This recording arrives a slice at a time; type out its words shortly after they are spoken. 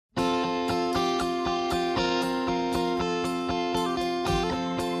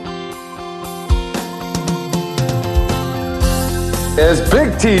It's Big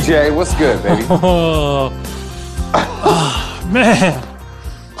TJ. What's good, baby? Man.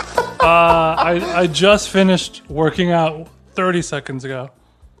 I just finished working out 30 seconds ago.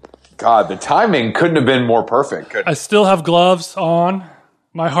 God, the timing couldn't have been more perfect. Could I still have gloves on.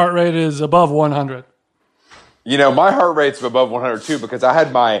 My heart rate is above 100. You know, my heart rate's above 100 too because I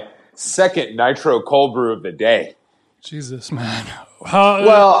had my second nitro cold brew of the day. Jesus, man.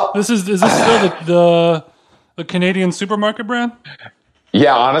 Well, is this still the Canadian supermarket brand?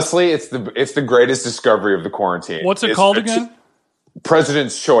 Yeah, honestly, it's the greatest discovery of the quarantine. What's it called again?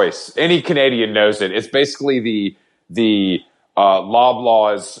 President's Choice. Any Canadian knows it. It's basically the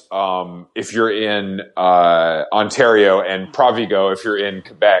Loblaws if you're in Ontario and Provigo if you're in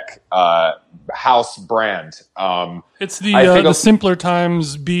Quebec house brand. It's the simpler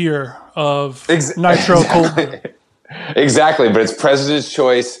times beer of nitro cold brew. Exactly, but it's President's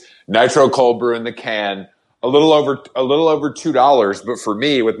Choice Nitro Cold Brew in the can. A little over $2, but for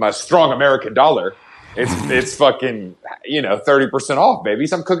me, with my strong American dollar, it's fucking 30% off, baby.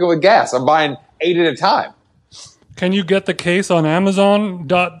 So I'm cooking with gas. I'm buying 8 at a time. Can you get the case on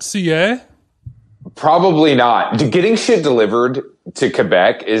Amazon.ca? Probably not. Getting shit delivered to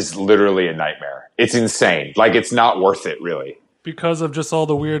Quebec is literally a nightmare. It's insane. Like, it's not worth it, really. Because of just all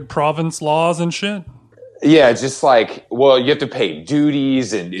the weird province laws and shit? Yeah, just like, well, you have to pay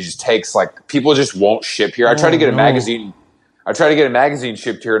duties, and it just takes, like, people just won't ship here. I tried to get a magazine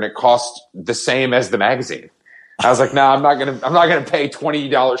shipped here, and it cost the same as the magazine. I was like, no, I'm not gonna pay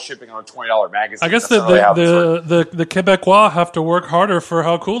 $20 shipping on a $20 magazine. I guess the Quebecois have to work harder for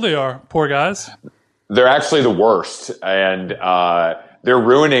how cool they are. Poor guys. They're actually the worst, and they're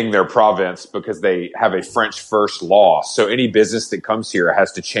ruining their province because they have a French first law. So any business that comes here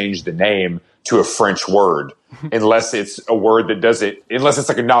has to change the name to a French word, unless it's a word that doesn't, unless it's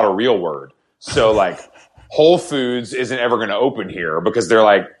like not a real word. So like Whole Foods isn't ever going to open here because they're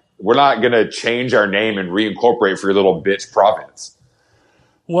like, we're not going to change our name and reincorporate for your little bitch province.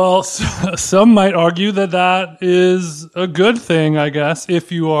 Well, some might argue that is a good thing, I guess,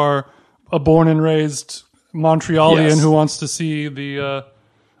 if you are a born and raised Montrealian who wants to see the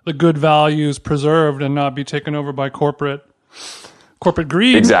good values preserved and not be taken over by corporate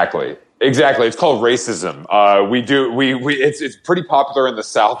greed. Exactly. It's called racism. It's pretty popular in the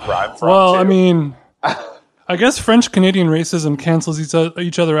South where I'm from. Well, too. I mean, I guess French-Canadian racism cancels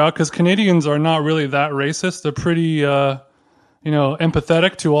each other out because Canadians are not really that racist. They're pretty,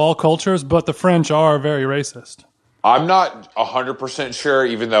 empathetic to all cultures, but the French are very racist. I'm not 100% sure,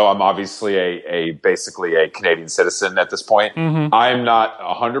 even though I'm obviously basically a Canadian citizen at this point. Mm-hmm. I'm not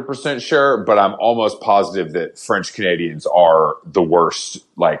 100% sure, but I'm almost positive that French Canadians are the worst,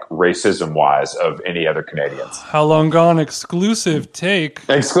 like racism-wise, of any other Canadians. How long gone? Exclusive take.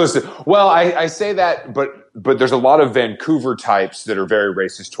 Exclusive. Well, I say that, but there's a lot of Vancouver types that are very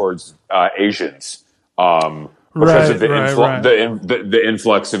racist towards Asians. Because of the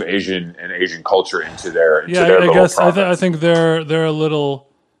influx of Asian culture into their I guess I think they're a little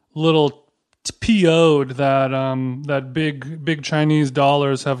PO'd that big Chinese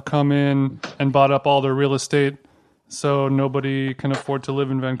dollars have come in and bought up all their real estate, so nobody can afford to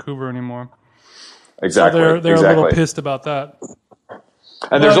live in Vancouver anymore. Exactly. So they're a little pissed about that.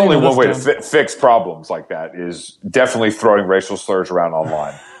 And there's only one way to fix problems like that is definitely throwing racial slurs around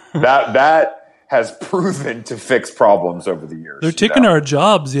online. that has proven to fix problems over the years. They're taking our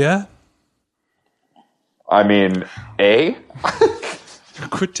jobs, yeah? I mean,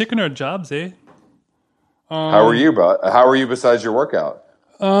 Quit taking our jobs, eh? How are you, How are you besides your workout?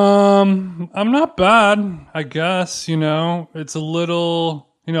 I'm not bad, I guess, It's a little,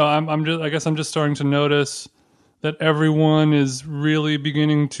 I'm just starting to notice that everyone is really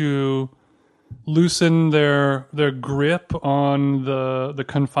beginning to loosen their grip on the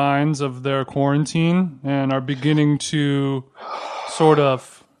confines of their quarantine and are beginning to sort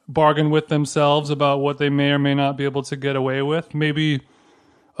of bargain with themselves about what they may or may not be able to get away with. Maybe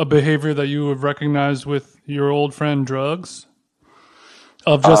a behavior that you have recognized with your old friend drugs.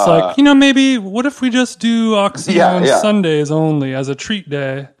 Of just maybe what if we just do Oxy on Sundays only as a treat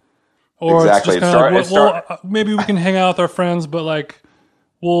day? Or exactly. It's just kind of maybe we can hang out with our friends, but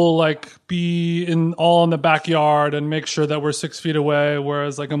we'll be all in the backyard and make sure that we're 6 feet away.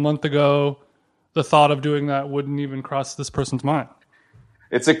 Whereas a month ago, the thought of doing that wouldn't even cross this person's mind.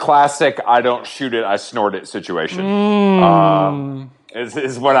 It's a classic I don't shoot it, I snort it situation.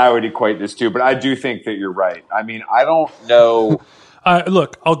 Is what I would equate this to. But I do think that you're right. I mean, I don't know.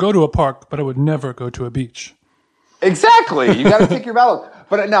 Look, I'll go to a park, but I would never go to a beach. Exactly. You got to pick your battle.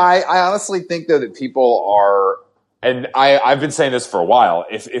 But no, I honestly think, though, that people are, and I've been saying this for a while,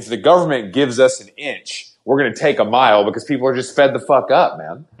 if the government gives us an inch, we're going to take a mile because people are just fed the fuck up,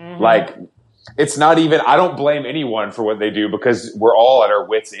 man. Mm-hmm. Like, it's not even, I don't blame anyone for what they do because we're all at our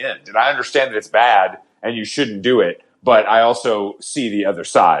wits' end. And I understand that it's bad and you shouldn't do it, but I also see the other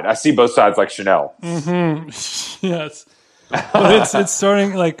side. I see both sides like Chanel. Mm-hmm. Yes. But it's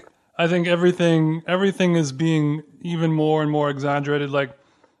starting, like, I think everything is being even more and more exaggerated. Like,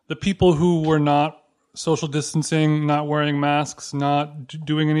 the people who were not social distancing, not wearing masks, not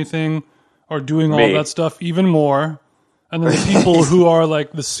doing anything, are doing all that stuff even more. And then the people who are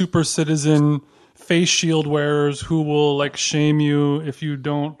like the super citizen face shield wearers who will like shame you if you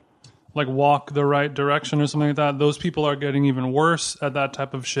don't like walk the right direction or something like that. Those people are getting even worse at that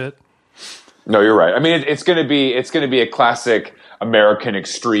type of shit. No, you're right. I mean, it's going to be a classic American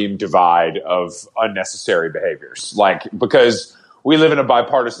extreme divide of unnecessary behaviors. Like, because we live in a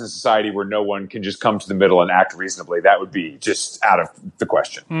bipartisan society where no one can just come to the middle and act reasonably. That would be just out of the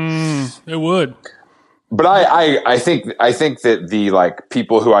question. It would. But I think that the like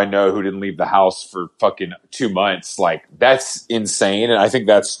people who I know who didn't leave the house for fucking 2 months, like that's insane. And I think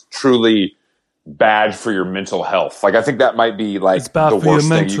that's truly bad for your mental health. Like I think that might be like it's bad the for worst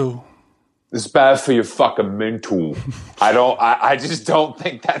your thing. mental. It's bad for your fucking mental. I just don't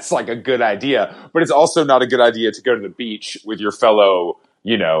think that's like a good idea. But it's also not a good idea to go to the beach with your fellow,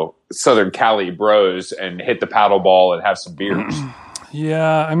 Southern Cali bros and hit the paddle ball and have some beers.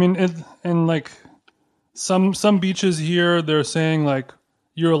 Yeah, I mean, and like some beaches here, they're saying like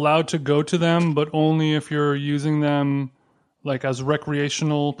you're allowed to go to them, but only if you're using them like as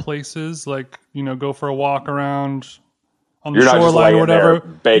recreational places, like go for a walk around on the shoreline or whatever.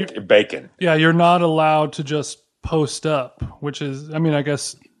 Bacon. Yeah, you're not allowed to just post up, which is, I mean, I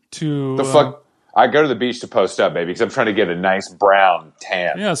guess to the fuck. I go to the beach to post up, baby, because I'm trying to get a nice brown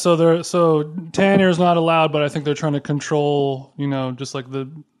tan. Yeah, so tan air is not allowed, but I think they're trying to control, just like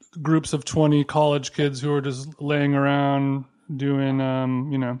the groups of 20 college kids who are just laying around doing,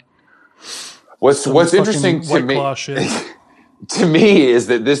 What's interesting to me, to me is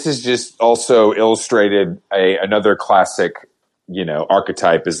that this is just also illustrated another classic,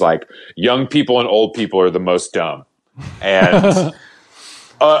 archetype is like young people and old people are the most dumb, and.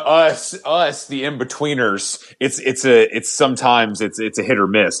 Us, the in-betweeners, it's sometimes it's a hit or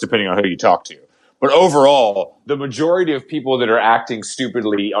miss depending on who you talk to. But overall, the majority of people that are acting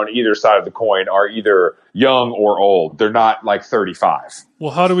stupidly on either side of the coin are either young or old. They're not like 35. Well,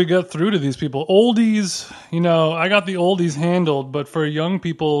 how do we get through to these people? Oldies, I got the oldies handled, but for young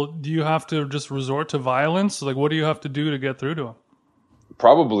people, do you have to just resort to violence? Like, what do you have to do to get through to them?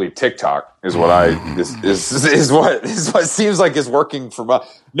 Probably TikTok is what is what seems like is working for me.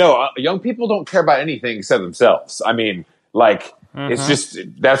 No, young people don't care about anything except themselves. I mean, like it's just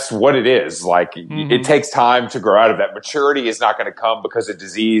that's what it is. Like it takes time to grow out of that. Maturity is not going to come because a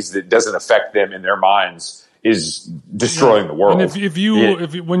disease that doesn't affect them in their minds is destroying the world. And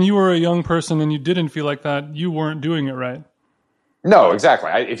if when you were a young person and you didn't feel like that, you weren't doing it right. No,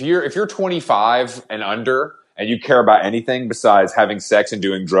 exactly. If you're 25 and under. And you care about anything besides having sex and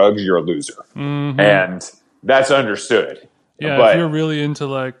doing drugs, you're a loser. Mm-hmm. And that's understood. Yeah, but if you're really into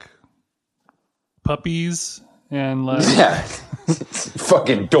like puppies and like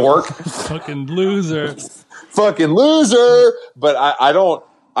fucking dork. Fucking loser. Fucking loser. But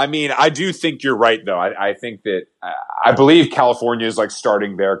I do think you're right though. I think that I believe California is like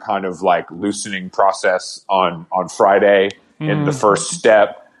starting their kind of like loosening process on Friday in the first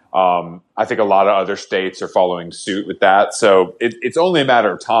step. I think a lot of other states are following suit with that, so it's only a matter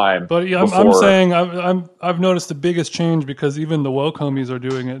of time. But yeah, I'm saying I've noticed the biggest change because even the woke homies are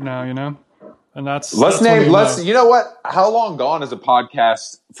doing it now, and that's you know what? How Long Gone is a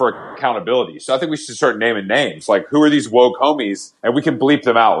podcast for accountability, so I think we should start naming names. Like, who are these woke homies, and we can bleep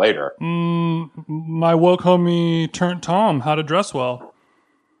them out later. My woke homie turned Tom, How to Dress Well.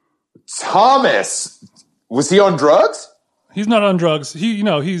 Thomas, was he on drugs? He's not on drugs.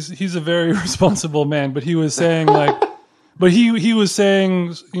 He's a very responsible man, but he was saying he was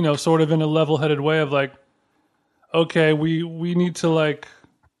saying, sort of in a level-headed way of like, okay, we need to like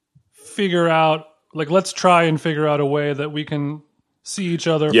figure out, like, let's try and figure out a way that we can see each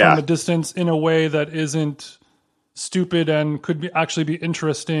other from a distance in a way that isn't stupid and could actually be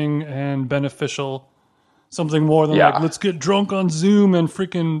interesting and beneficial. Something more than like, let's get drunk on Zoom and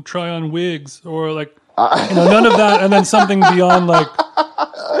freaking try on wigs or like, none of that, and then something beyond like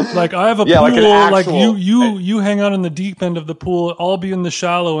I have a pool, like you hang out in the deep end of the pool, I'll be in the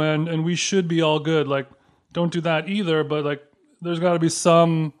shallow end, and we should be all good. Like, don't do that either, but like, there's got to be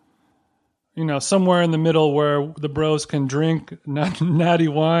some, somewhere in the middle where the bros can drink natty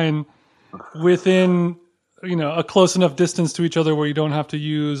wine within a close enough distance to each other where you don't have to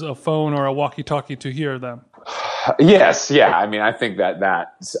use a phone or a walkie-talkie to hear them. Yes, yeah. I mean, I think that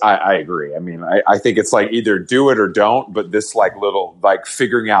I agree. I mean, I think it's like either do it or don't. But this like little like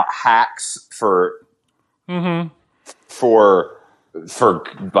figuring out hacks for like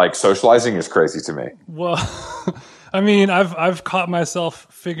socializing is crazy to me. Well, I mean, I've caught myself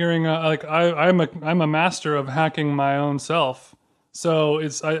figuring out like I'm a master of hacking my own self. So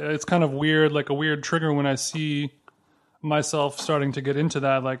it's kind of weird, like a weird trigger when I see myself starting to get into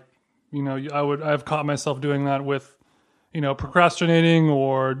that. Like, I've caught myself doing that with, procrastinating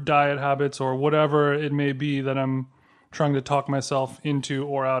or diet habits or whatever it may be that I'm trying to talk myself into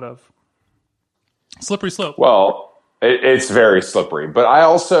or out of. Slippery slope. Well, it's very slippery, but I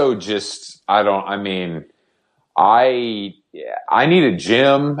also I need a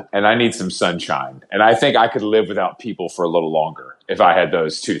gym and I need some sunshine. And I think I could live without people for a little longer if I had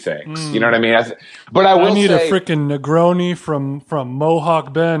those two things. You know what I mean? But I need a freaking Negroni from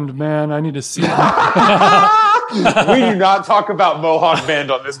Mohawk Bend, man. I need to see it. We do not talk about Mohawk Bend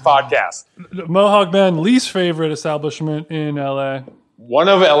on this podcast. Mohawk Bend, least favorite establishment in LA. One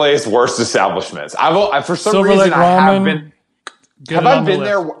of LA's worst establishments. For some Silver reason, Lake I have Ramen, been. Have I been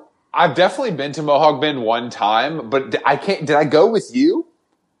there? I've definitely been to Mohawk Bend one time, but I can't. Did I go with you?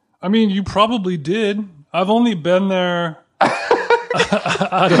 I mean, you probably did. I've only been there.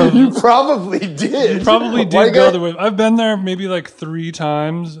 You probably did. You probably did go the way. I've been there maybe like 3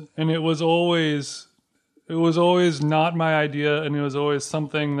 times, and it was always not my idea, and it was always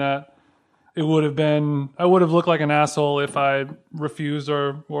something that it would have been. I would have looked like an asshole if I refused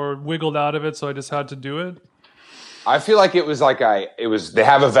or wiggled out of it. So I just had to do it. I feel like it was they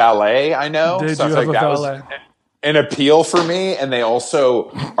have a valet, I know. They so do I feel have like a that valet. was an appeal for me. And they also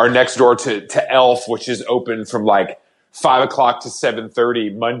are next door to Elf, which is open from like 5 o'clock to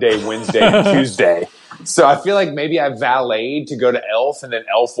 7:30, Monday, Wednesday, and Tuesday. So I feel like maybe I valeted to go to Elf and then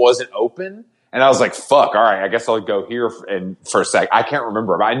Elf wasn't open. And I was like, fuck, all right, I guess I'll go here for a sec. I can't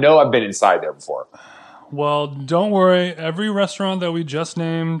remember, but I know I've been inside there before. Well, don't worry. Every restaurant that we just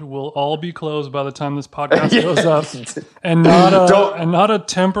named will all be closed by the time this podcast goes up, and not a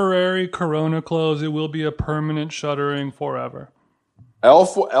temporary Corona close. It will be a permanent shuttering forever.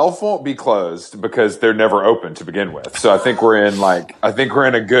 Elf won't be closed because they're never open to begin with. So I think we're in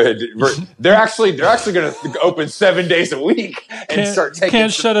a good. They're actually going to open 7 days a week and start taking.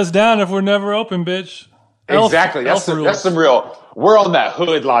 Can't shut us down if we're never open, bitch. Exactly. That's some real. We're on that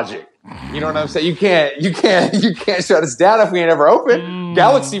hood logic. You know what I'm saying? You can't shut us down if we ain't ever open.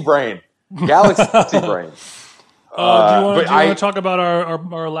 Galaxy brain. Do you want to talk about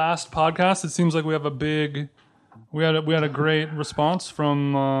our last podcast? It seems like we have we had a great response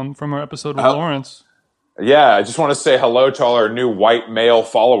from our episode with Lawrence. Yeah, I just want to say hello to all our new white male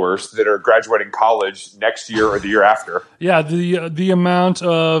followers that are graduating college next year or the year after. Yeah, the amount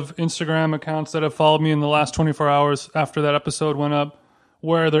of Instagram accounts that have followed me in the last 24 hours after that episode went up,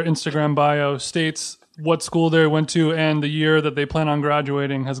 where their Instagram bio states what school they went to and the year that they plan on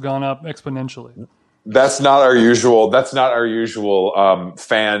graduating has gone up exponentially. That's not our usual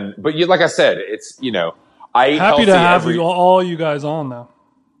fan. But like I said, it's, I eat happy to have all you guys on, though.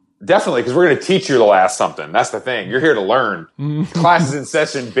 Definitely, because we're going to teach you the last something. That's the thing. You're here to learn. Class is in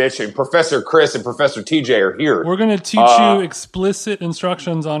session, bitch. And Professor Chris and Professor TJ are here. We're going to teach you explicit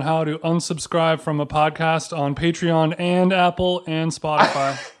instructions on how to unsubscribe from a podcast on Patreon and Apple and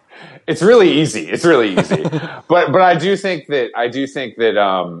Spotify. It's really easy. But I do think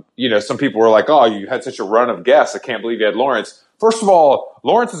that some people were like, "Oh, you had such a run of guests. I can't believe you had Lawrence." First of all,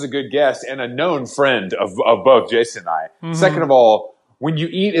 Lawrence is a good guest and a known friend of both Jason and I. Mm-hmm. Second of all, when you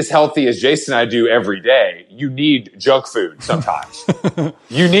eat as healthy as Jason and I do every day, you need junk food sometimes.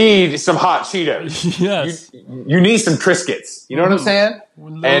 You need some hot Cheetos. Yes. You need some Triscuits. You know what I'm saying?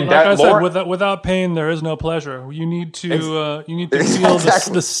 And like I said, without pain, there is no pleasure. You need to feel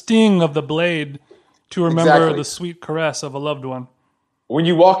the sting of the blade to remember the sweet caress of a loved one. When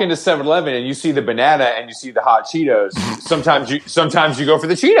you walk into 7-Eleven and you see the banana and you see the hot Cheetos, sometimes you go for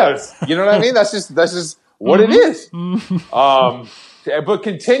the Cheetos. You know what I mean? That's just what it is. But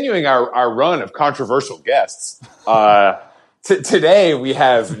continuing our run of controversial guests, today we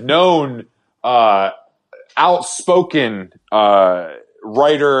have known outspoken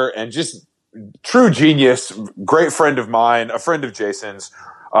writer and just true genius, great friend of mine, a friend of Jason's,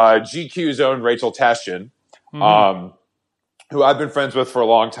 GQ's own Rachel Taschen, who I've been friends with for a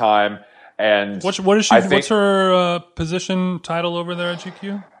long time. And what is she? What's her position title over there at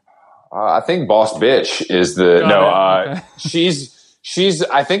GQ? I think boss bitch is the okay. She's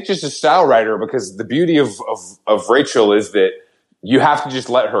I think just a style writer, because the beauty of Rachel is that you have to just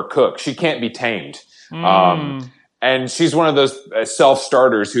let her cook. She can't be tamed. And she's one of those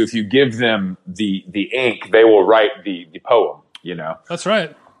self-starters who, if you give them the ink, they will write the poem, you know? That's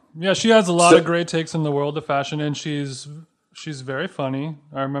right. Yeah, she has a lot of great takes in the world of fashion, and she's very funny.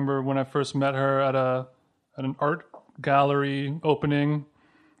 I remember when I first met her at an art gallery opening.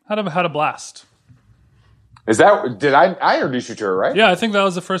 Had a blast. Did I introduce you to her, right? Yeah, I think that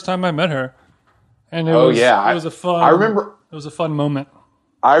was the first time I met her. And it was a fun moment.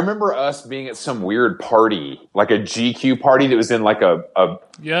 I remember us being at some weird party, like a GQ party that was in like a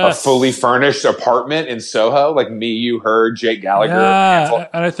fully furnished apartment in Soho. Like me, you, her, Jake Gallagher. Yeah,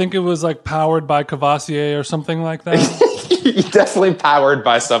 and I think it was like powered by Cavassier or something like that. Definitely powered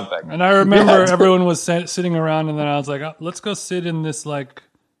by something. And I remember everyone was sitting around, and then I was like, oh, let's go sit in this like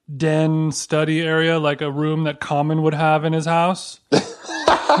den study area, like a room that Common would have in his house.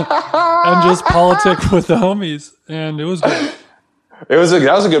 And just politic with the homies. And it was good. That was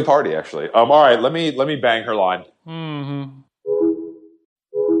a good party, actually. All right, let me bang her line. Mm-hmm.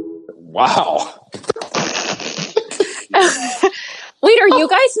 Wow. Wait, are you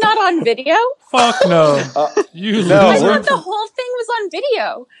guys not on video? Fuck no. I thought the whole thing was on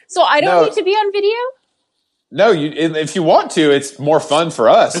video, so I don't need to be on video. No, if you want to, it's more fun for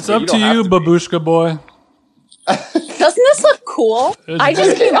us. It's up to you, babushka boy. Doesn't this look cool? I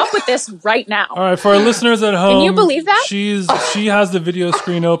just came up with this right now. All right, for our listeners at home, can you believe that? She has the video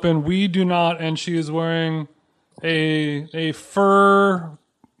screen open. We do not, and she is wearing a fur,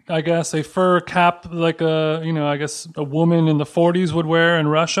 I guess, a fur cap, like a woman in the 40s would wear in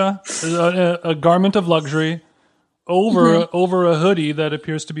Russia. A garment of luxury over a hoodie that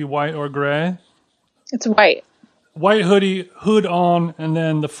appears to be white or gray. It's white. White hood on, and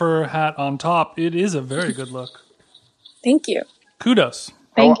then the fur hat on top. It is a very good look. Thank you. Kudos.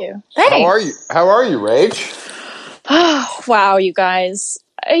 Thank you. Thanks. How are you, Rach? Oh, wow, you guys.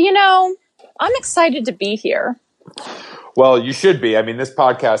 I'm excited to be here. Well, you should be. I mean, this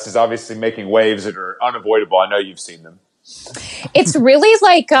podcast is obviously making waves that are unavoidable. I know you've seen them. It's really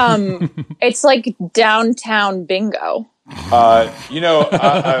like it's like downtown bingo.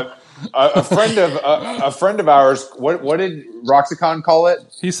 A friend of ours. What did Roxicon call it?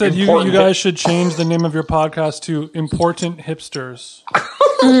 He said you guys should change the name of your podcast to Important Hipsters,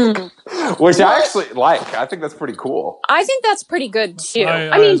 which I actually like. I think that's pretty cool. I think that's pretty good too.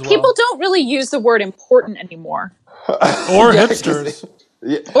 I mean, people don't really use the word important anymore, or hipsters,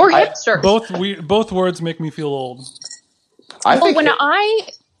 or hipsters. Both words make me feel old.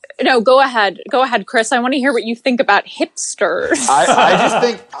 Go ahead, Chris. I want to hear what you think about hipsters.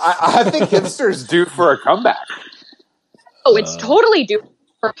 I think hipsters due for a comeback. Oh, it's totally due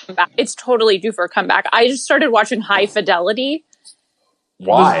for a comeback. It's totally due for a comeback. I just started watching High Fidelity.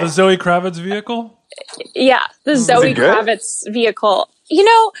 Why? The Zoe Kravitz vehicle? Yeah, the Zoe Kravitz vehicle.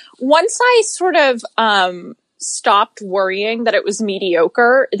 Once I sort of stopped worrying that it was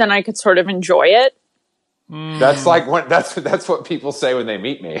mediocre, then I could sort of enjoy it. That's like that's what people say when they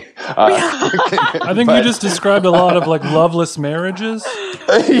meet me. I think you just described a lot of like loveless marriages.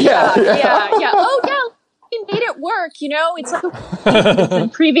 Yeah. Oh yeah, we made it work. It's like in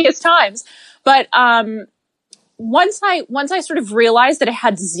previous times. But once I sort of realized that it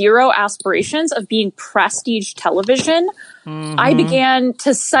had zero aspirations of being prestige television, I began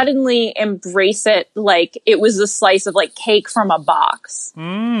to suddenly embrace it like it was a slice of like cake from a box. I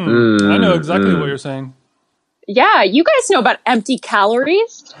know exactly what you're saying. Yeah, you guys know about empty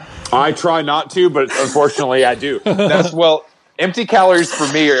calories. I try not to, but unfortunately I do. Empty calories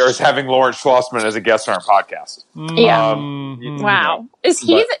for me is having Lawrence Schlossman as a guest on our podcast. Yeah. Wow. Is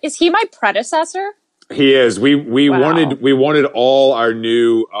he my predecessor? He is. We wanted all our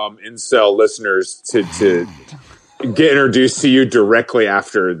new incel listeners to get introduced to you directly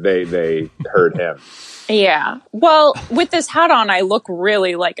after they heard him. Yeah. Well, with this hat on, I look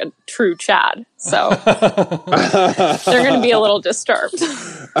really like a true Chad. So they're going to be a little disturbed.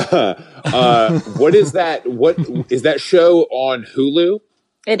 What is that? What is that show on Hulu?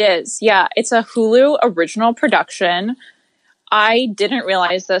 It is. Yeah. It's a Hulu original production. I didn't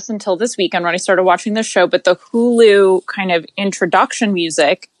realize this until this weekend when I started watching the show, but the Hulu kind of introduction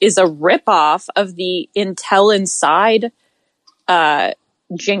music is a ripoff of the Intel Inside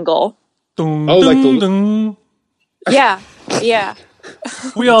jingle. Yeah.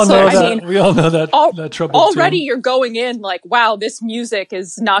 We all know that. We all know that trouble. Already, you're going in like, wow, this music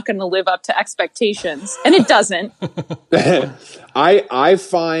is not going to live up to expectations, and it doesn't. I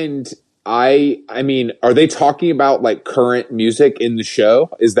find. I mean, are they talking about like current music in the show?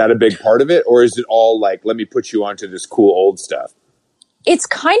 Is that a big part of it, or is it all like, let me put you onto this cool old stuff? It's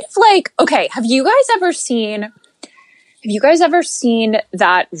kind of like, okay, have you guys ever seen you guys ever seen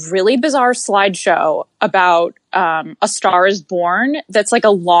that really bizarre slideshow about A Star is Born? That's like a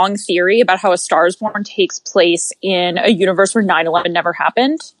long theory about how A Star is Born takes place in a universe where 9/11 never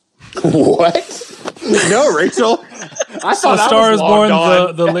happened. What? No, Rachel. I thought A Star is Born,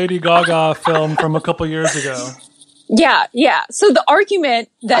 gone. the Lady Gaga film from a couple years ago. Yeah. So the argument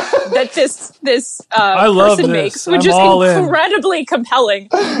that this I love person this. makes, which I'm is all in. incredibly compelling,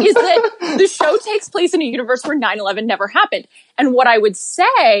 is that the show takes place in a universe where 9/11 never happened. And what I would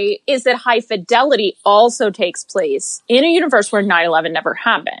say is that High Fidelity also takes place in a universe where 9/11 never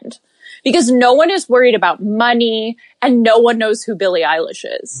happened. Because no one is worried about money and no one knows who Billie Eilish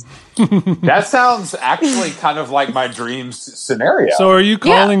is. That sounds actually kind of like my dreams scenario. So are you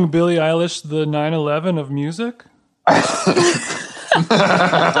calling Billie Eilish the 9/11 of music?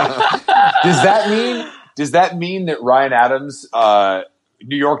 Does that mean that Ryan Adams'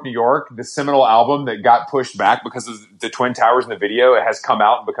 New York, New York, the seminal album that got pushed back because of the Twin Towers in the video, it has come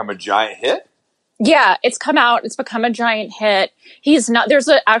out and become a giant hit? Yeah, it's come out. It's become a giant hit. He's not, there's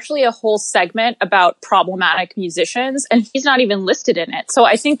actually a whole segment about problematic musicians, and he's not even listed in it. So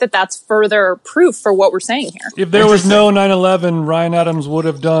I think that that's further proof for what we're saying here. If there was no 9/11, Ryan Adams would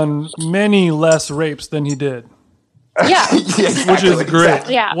have done many less rapes than he did. Yeah. Exactly, Which is great.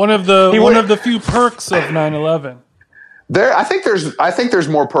 exactly. Yeah. One of the few perks of 9/11. I think there's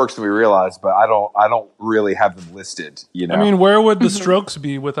more perks than we realize, but I don't really have them listed. You know, I mean, where would the Strokes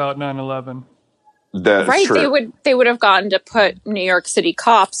be without 9/11? That's Right. true. They would have gotten to put New York City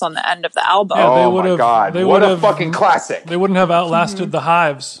Cops on the end of the album. Yeah, they Oh would my have- god! they What would a have- fucking classic! They wouldn't have outlasted the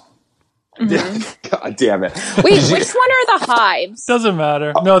Hives. God damn it! Wait, which one are the Hives? Doesn't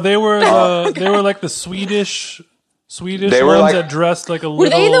matter. No, they were like the Swedish They were ones like- that dressed like a little. Were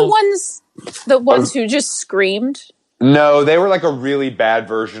they the ones who just screamed? No, they were like a really bad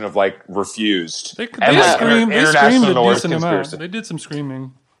version of like Refused. They And, like, screamed. They International screamed a Noise decent amount. Conspiracy. They did some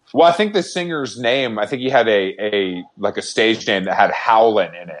screaming. Well, I think the singer's name, I think he had a stage name that had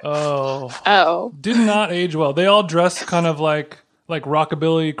Howlin' in it. Oh. Did not age well. They all dressed kind of like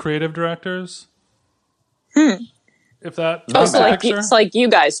rockabilly creative directors. If that Oh, paints so a like, picture. it's like you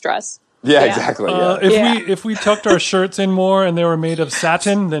guys dress. Yeah, Yeah. exactly. Yeah. If we tucked our shirts in more and they were made of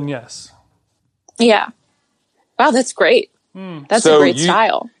satin, then yes. Yeah. Wow, that's great. That's So a great you-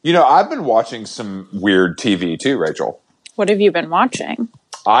 style. You know, I've been watching some weird TV too, Rachel. What have you been watching?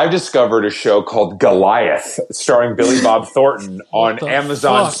 I've discovered a show called Goliath, starring Billy Bob Thornton on the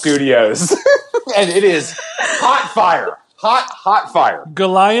Amazon fuck? Studios. And it is hot fire. Hot fire.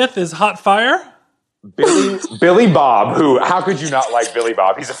 Goliath is hot fire. Billy Bob, how could you not like Billy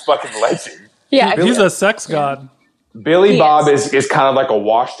Bob? He's a fucking legend. Yeah. He's a sex god. Billy He Bob is kind of like a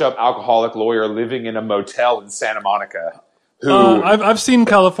washed up alcoholic lawyer living in a motel in Santa Monica. Who I've seen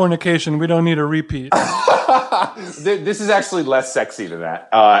Californication. We don't need a repeat. this is actually less sexy than that.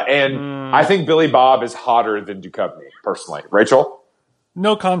 And I think Billy Bob is hotter than Duchovny, personally. Rachel?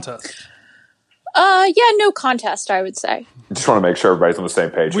 No contest. Yeah, no contest, I would say. Just want to make sure everybody's on the same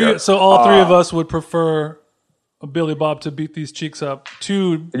page here. So all three of us would prefer Billy Bob to beat these cheeks up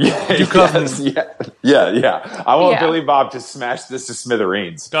to Duchovny. Yes, yeah. I want Yeah. Billy Bob to smash this to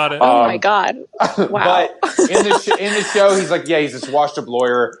smithereens. Got it. Oh my God. Wow. But in the show, he's like, he's this washed up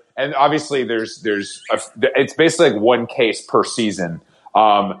lawyer, and obviously it's basically like one case per season.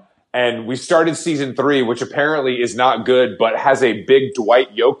 And we started season 3, which apparently is not good, but has a big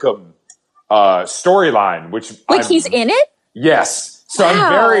Dwight Yoakam storyline. Which He's in it? yes, so I'm Wow.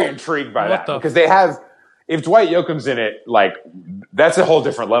 very intrigued by What that the because they have. If Dwight Yoakam's in it, like that's a whole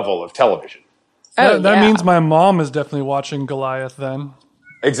different level of television. Oh, That yeah. means my mom is definitely watching Goliath then.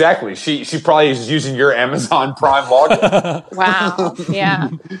 Exactly. She probably is using your Amazon Prime login. Wow. Yeah.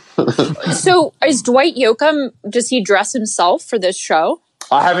 So is Dwight Yoakam, does he dress himself for this show?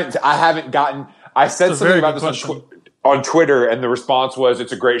 I haven't gotten. I said That's a something very about good this question. on Twitter, and the response was,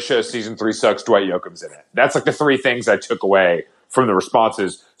 "It's a great show. Season 3 sucks. Dwight Yoakam's in it." That's like the 3 things I took away from the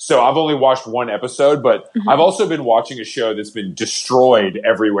responses. So I've only watched 1 episode, but I've also been watching a show that's been destroyed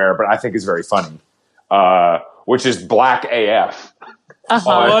everywhere, but I think is very funny, which is Black AF.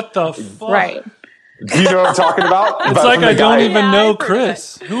 Uh-huh. What the fuck? Right. Do you know what I'm talking about? It's like I don't even Yeah, know I've heard of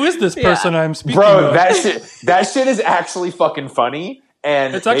Chris. Who is this person I'm speaking Bro, of? that shit is actually fucking funny.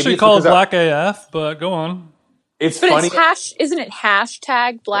 And It's actually maybe called because Black AF, but go on. It's But funny. isn't it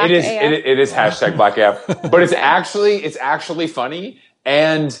hashtag Black It is. AF? It is hashtag Black AF, but it's actually funny.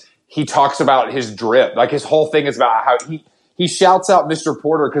 And he talks about his drip. Like his whole thing is about how he shouts out Mr.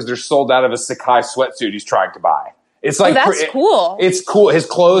 Porter because they're sold out of a Sakai sweatsuit he's trying to buy. It's like that's cool. It's cool. His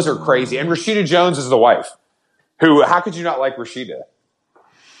clothes are crazy. And Rashida Jones is the wife. How could you not like Rashida?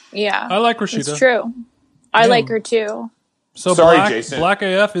 Yeah. I like Rashida. It's true. I like her too. So Sorry, Jason. Black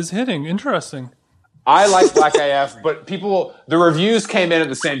AF is hitting. Interesting. I like Black AF, but the reviews came in at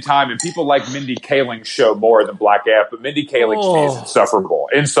the same time, and people like Mindy Kaling's show more than Black AF, but Mindy Kaling to me is insufferable.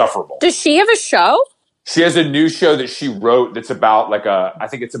 Insufferable. Does she have a show? She has a new show that she wrote that's about I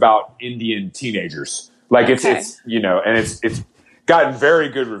think it's about Indian teenagers. Like it's and it's gotten very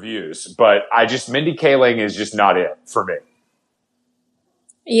good reviews, but Mindy Kaling is just not it for me.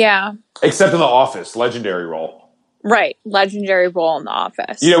 Yeah. Except in The Office, legendary role. Right. Legendary role in The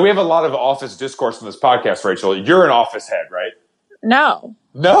Office. We have a lot of Office discourse in this podcast, Rachel. You're an Office head, right? No.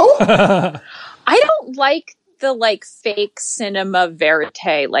 No? I don't like the fake cinema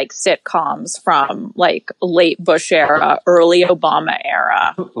verite sitcoms from late Bush era, early Obama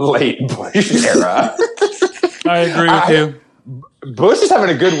era. Late Bush era. I agree with you. Bush is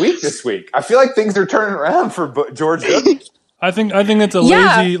having a good week this week. I feel like things are turning around for George W. I think it's a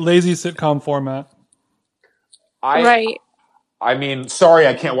lazy sitcom format. Right. I mean, sorry,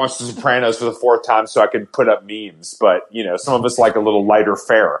 I can't watch The Sopranos for the fourth time so I can put up memes, but some of us like a little lighter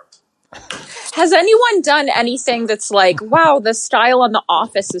fare. Has anyone done anything that's wow, the style on The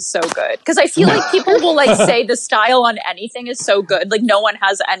Office is so good? Because I feel like people will say the style on anything is so good. No one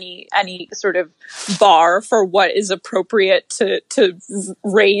has any sort of bar for what is appropriate to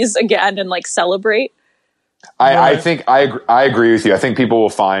raise again and celebrate. I think I agree with you. I think people will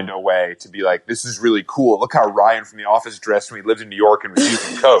find a way to be like, this is really cool. Look how Ryan from The Office dressed when he lived in New York and was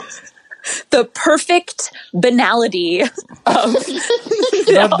using coke. The perfect banality of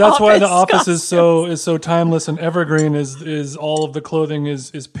that's why The Office is so timeless and evergreen. Is all of the clothing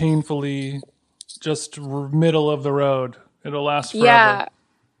is painfully just middle of the road. It'll last forever. Yeah.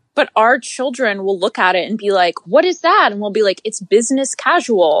 But our children will look at it and be like, "What is that?" And we'll be like, "It's business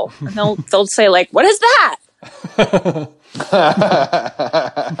casual." And they'll say "What is that?"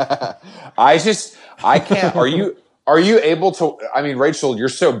 I can't. Are you able to? I mean, Rachel, you're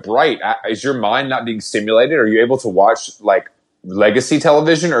so bright. Is your mind not being stimulated? Are you able to watch legacy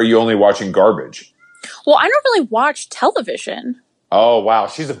television, or are you only watching garbage? Well, I don't really watch television. Oh, wow.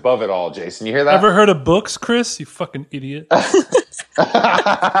 She's above it all, Jason. You hear that? Ever heard of books, Chris? You fucking idiot. Yeah,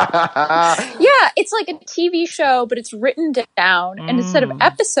 it's like a TV show, but it's written down. And instead of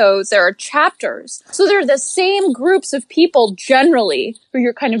episodes, there are chapters. So they're the same groups of people generally who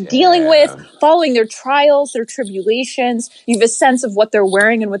you're kind of dealing with, following their trials, their tribulations. You have a sense of what they're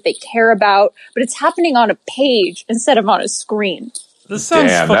wearing and what they care about. But it's happening on a page instead of on a screen. This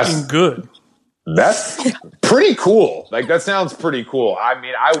sounds fucking good. That's pretty cool. That sounds pretty cool. I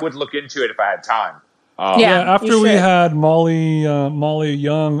mean, I would look into it if I had time. After we had Molly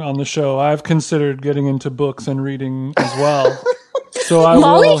Young on the show, I've considered getting into books and reading as well. So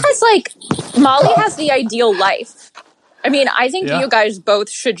Molly has the ideal life. I mean, I think you guys both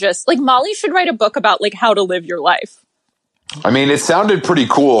should just Molly should write a book about how to live your life. I mean, it sounded pretty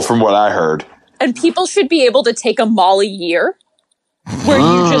cool from what I heard. And people should be able to take a Molly year where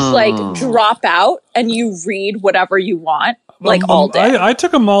you just drop out and you read whatever you want all day. I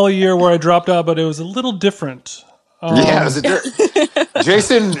took a Molly year where I dropped out, but it was a little different.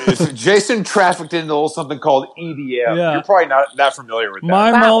 Jason trafficked into a little something called EDM. Yeah. You're probably not that familiar with that.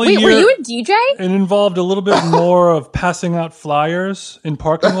 My Molly year, were you a DJ? It involved a little bit more of passing out flyers in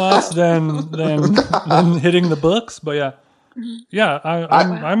parking lots than hitting the books. But I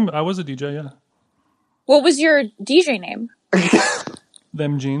was a DJ. Yeah. What was your DJ name?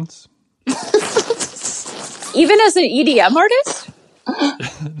 Them Jeans. Even as an EDM artist?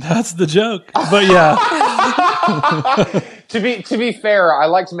 That's the joke. But yeah. To be fair, I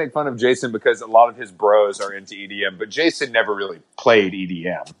like to make fun of Jason because a lot of his bros are into EDM, but Jason never really played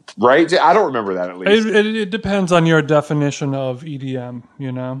EDM, right? I don't remember that at least. It depends on your definition of EDM,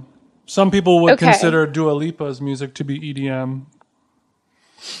 Some people would consider Dua Lipa's music to be EDM.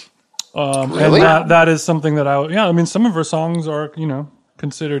 Really? And that is something that I mean, some of her songs are,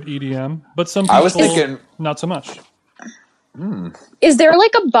 considered EDM, but some people, I was thinking, not so much. Is there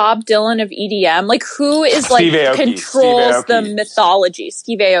a Bob Dylan of EDM? Who is controls the mythology?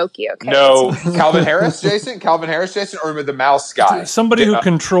 Steve Aoki, okay. No, Calvin Harris, Jason, or the Mouse guy? Somebody who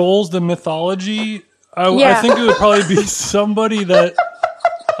controls the mythology. I think it would probably be somebody that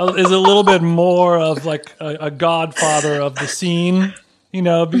is a little bit more of a godfather of the scene.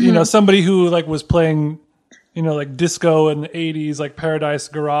 Somebody who was playing, disco in the 80s, Paradise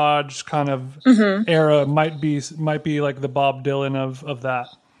Garage kind of era might be the Bob Dylan of that.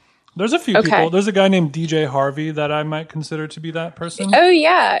 There's a few people. There's a guy named DJ Harvey that I might consider to be that person. Oh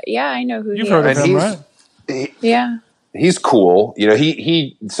yeah, I know who you've heard of him, right? He's cool.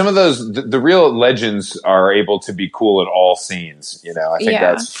 He some of those the real legends are able to be cool at all scenes. I think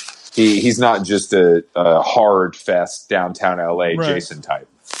He's not just a hard fest downtown LA Right. Jason type.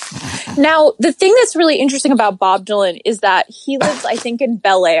 Now, the thing that's really interesting about Bob Dylan is that he lives, I think, in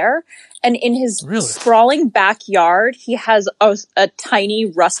Bel Air, and in his Really? sprawling backyard, he has a tiny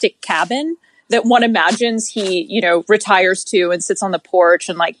rustic cabin that one imagines he, retires to and sits on the porch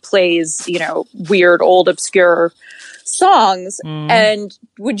and like plays, weird, old, obscure songs. And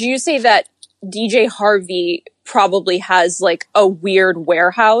would you say that DJ Harvey probably has like a weird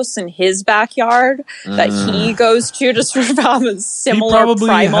warehouse in his backyard that he goes to sort of have a similar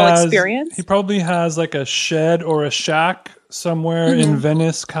primal experience? He probably has like a shed or a shack somewhere in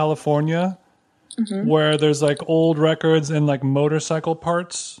Venice, California, where there's like old records and like motorcycle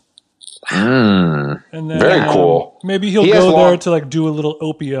parts. And then, Very cool. Maybe he'll He has go there long- to like do a little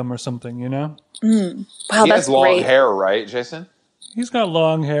opium or something, Wow, He that's has long great. hair, right, Jason? He's got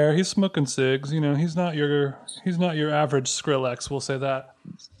long hair. He's smoking cigs. He's not your average Skrillex. We'll say that.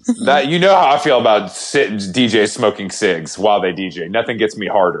 That you know how I feel about DJs smoking cigs while they DJ. Nothing gets me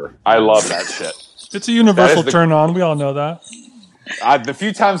harder. I love that shit. It's a universal the- turn on. We all know that. The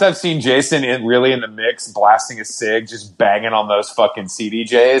few times I've seen Jason in the mix, blasting a cig, just banging on those fucking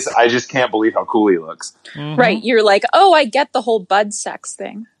CDJs, I just can't believe how cool he looks. Right. You're like, oh, I get the whole bud sex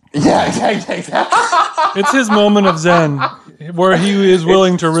thing. Yeah, exactly. It's his moment of zen, where he is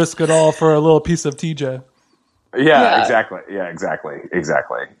willing to risk it all for a little piece of TJ. Yeah, exactly. Yeah, exactly.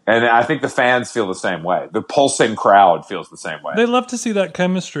 And I think the fans feel the same way. The pulsing crowd feels the same way. They love to see that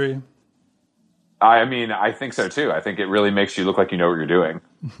chemistry. I mean, I think so too. I think it really makes you look like you know what you're doing.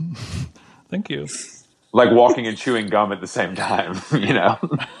 Thank you. Like walking and chewing gum at the same time,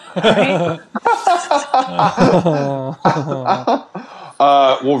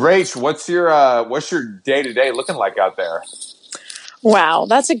 Well, Rach, what's your day to day looking like out there? Wow,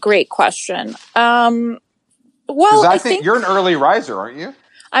 that's a great question. Well, I think you're an early riser, aren't you?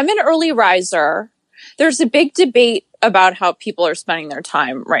 I'm an early riser. There's a big debate about how people are spending their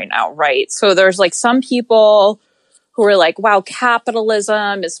time right now, right? So there's like some people who are like, wow,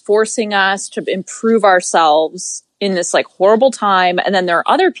 capitalism is forcing us to improve ourselves in this like horrible time. And then there are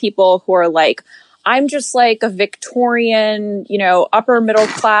other people who are like, I'm just like a Victorian, upper middle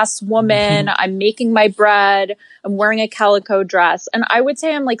class woman. I'm making my bread. I'm wearing a calico dress. And I would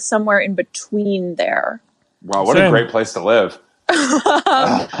say I'm like somewhere in between there. Wow, what Same. a great place to live.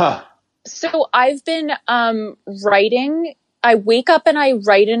 So I've been writing. I wake up and I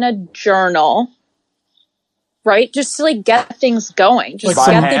write in a journal, right? Just to like get things going, just Like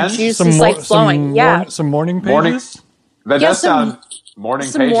to by get hand? the juices like flowing. Yeah, Some morning Morning- pages. That Yeah, does sound morning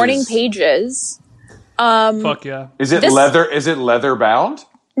some pages. morning pages. Fuck yeah. Is it This- leather? Is it leather bound?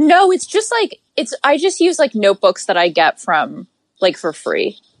 No, it's just like I just use like notebooks that I get from like for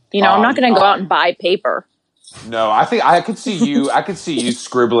free. I'm not going to go out and buy paper. No, I think I could see you. I could see you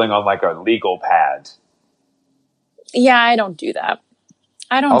scribbling on like a legal pad. Yeah, I don't do that.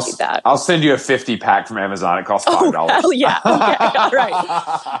 I don't do that. I'll send you a 50 pack from Amazon. It costs $5. Hell yeah. Okay, all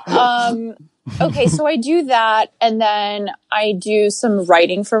right. Okay, so I do that, and then I do some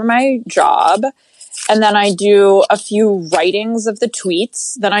writing for my job, and then I do a few writings of the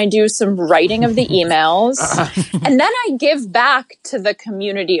tweets, then I do some writing of the emails, and then I give back to the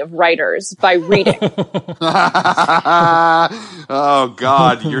community of writers by reading. Oh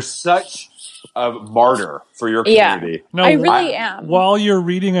God, you're such a martyr for your community. No, I really am. While you're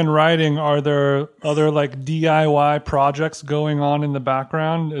reading and writing, are there other like DIY projects going on in the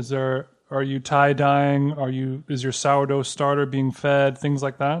background? Are you tie dyeing? Is your sourdough starter being fed? Things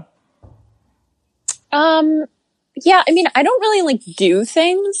like that? Yeah, I mean, I don't really like do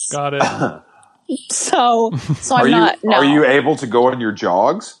things, Got it. so I'm not. No, Are you able to go on your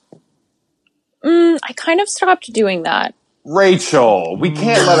jogs? I kind of stopped doing that. Rachel, we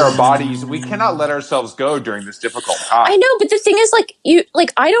can't let our bodies. We cannot let ourselves go during this difficult time. I know, but the thing is,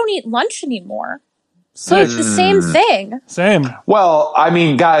 I don't eat lunch anymore, so it's the same thing. Same. Well, I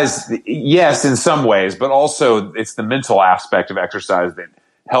mean, guys, yes, in some ways, but also it's the mental aspect of exercise that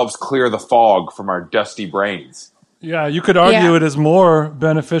helps clear the fog from our dusty brains. Yeah, you could argue Yeah. it is more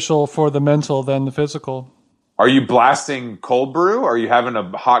beneficial for the mental than the physical. Are you blasting cold brew? Are you having a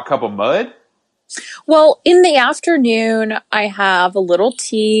hot cup of mud? Well, in the afternoon, I have a little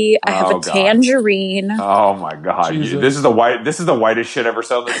tea. I have Oh, a God. tangerine. Oh my God! Jesus. This is the whitest shit ever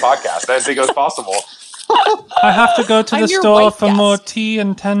said on this podcast. I didn't think it was possible. I have to go to I'm the your store white for guest. more tea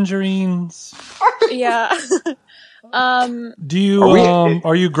and tangerines. Yeah. Do you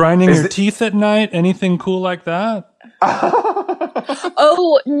are you grinding your teeth at night? Anything cool like that?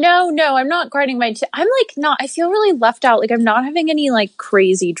 Oh, no, I'm not grinding my teeth. I'm like not, I feel really left out. Like I'm not having any like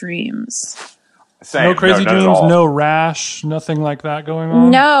crazy dreams. Same. No crazy none at dreams, all. no rash, nothing like that going on.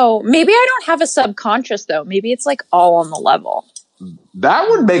 No, maybe I don't have a subconscious though. Maybe it's like all on the level. That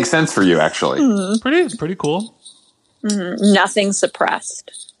would make sense for you, actually. Pretty cool. Nothing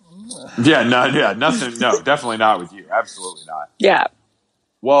suppressed. Yeah, nothing. No, definitely not with you. Absolutely not. Yeah.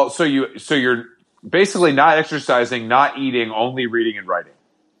 Well, so you're basically not exercising, not eating, only reading and writing.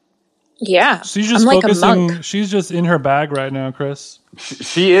 Yeah. She's just I'm like a focusing. monk. She's just in her bag right now, Chris.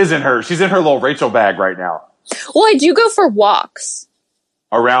 She's in her little Rachel bag right now. Well, I do go for walks.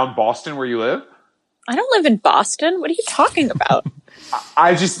 Around Boston, where you live. I don't live in Boston. What are you talking about?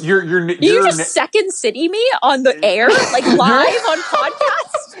 I just you're You just second city me on the air, like live on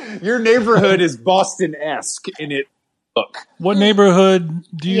podcast? your neighborhood is Boston-esque in it. Look, What neighborhood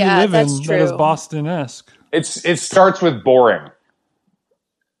do you Yeah, live in that's that is true. Boston-esque? it starts with boring.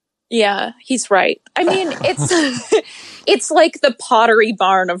 Yeah, he's right. I mean, it's like the Pottery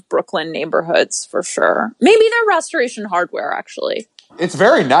Barn of Brooklyn neighborhoods for sure. Maybe they're Restoration Hardware, actually. It's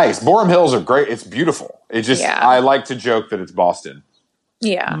very nice. Borum Hills are great. It's beautiful. It just Yeah. I like to joke that it's Boston.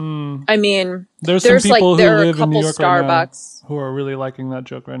 Yeah. I mean, There's there's some people like there who are a live in New couple York right now Starbucks. who are really liking that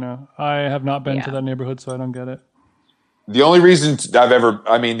joke right now. I have not been to Yeah. that neighborhood, so I don't get it. The only reason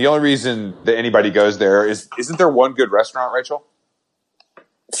the only reason that anybody goes there isn't there one good restaurant, Rachel?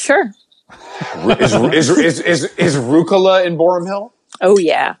 Sure. Is Rucola in Borum Hill? Oh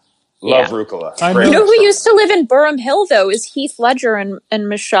yeah. Love Yeah. Rucola. I Great You know who restaurant. used to live in Burham Hill though is Heath Ledger and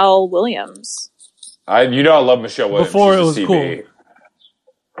Michelle Williams. I love Michelle Williams. Before She's it a was CB.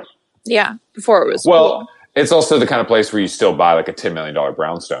 Yeah, before it was Well, cool. it's also the kind of place where you still buy like a $10 million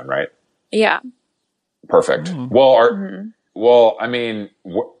brownstone, right? Yeah. Perfect. Well, I mean,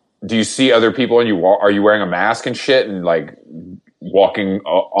 do you see other people and are you wearing a mask and shit and like walking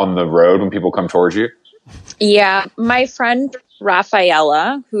on the road when people come towards you? Yeah, my friend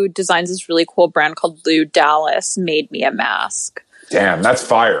Rafaela, who designs this really cool brand called Lou Dallas, made me a mask. Damn, that's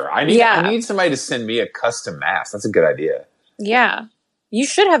fire. I Yeah. need somebody to send me a custom mask. That's a good idea. Yeah. You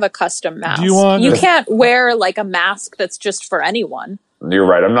should have a custom mask. you want- You can't wear like a mask that's just for anyone. You're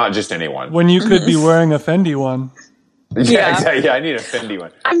right. I'm not just anyone. When you could be wearing a Fendi one. Yeah, exactly. Yeah, I need a Fendi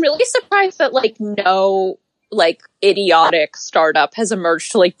one. I'm really surprised that like no like idiotic startup has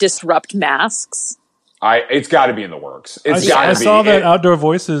emerged to like disrupt masks. It's got to be in the works. It's I got to be. saw that Outdoor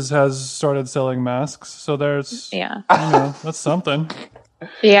Voices has started selling masks, so there's, Yeah. that's something.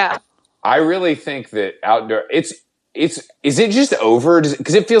 Yeah. I really think that outdoor. Is it just over?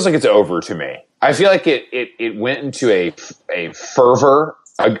 Because it feels like it's over to me. I feel like it went into a fervor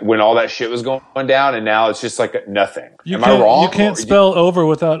when all that shit was going down, and now it's just like nothing. Am I wrong? You can't spell over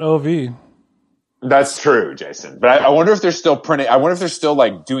without OV. That's true, Jason. But I wonder if they're still printing. I wonder if they're still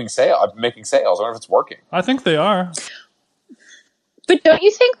like making sales. I wonder if it's working. I think they are. But don't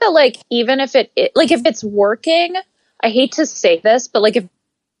you think that like even if if it's working, I hate to say this, but like if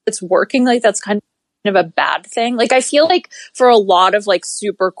it's working, like that's kind of a bad thing. Like I feel like for a lot of like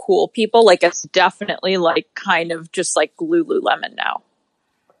super cool people, like it's definitely like kind of just like Lululemon now.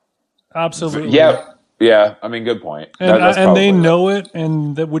 Absolutely. Yeah. I mean, good point. And, That's and they probably- know it,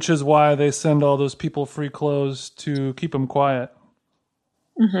 and which is why they send all those people free clothes to keep them quiet.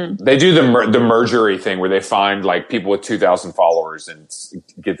 They do the mergery thing where they find like people with 2,000 followers and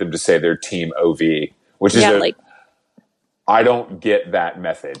get them to say they're Team OV, which is I don't get that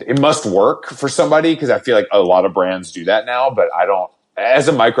method. It must work for somebody because I feel like a lot of brands do that now, but I don't. As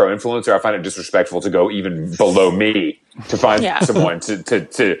a micro influencer, I find it disrespectful to go even below me to find someone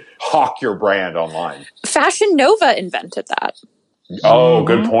to hawk your brand online. Fashion Nova invented that. Oh,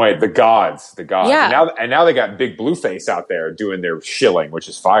 good point. The gods. Yeah. And now they got Big Blueface out there doing their shilling, which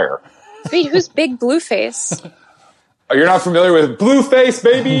is fire. Wait, who's Big Blueface? Oh, you're not familiar with Blueface,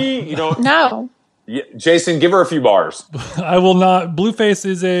 baby? You know, No. yeah, Jason, give her a few bars. I will not. Blueface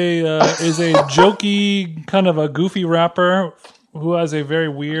is a jokey kind of a goofy rapper who has a very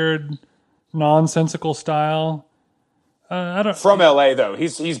weird, nonsensical style. I don't. From LA though,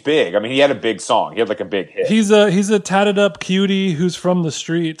 he's big. I mean, he had a big song. He had like a big hit. He's a tatted up cutie who's from the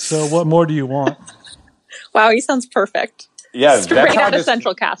street. So what more do you want? Wow, he sounds perfect. Yeah, Straight out of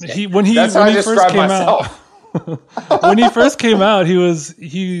Central Casting. When he That's how I first describe came myself. out, when he first came out, he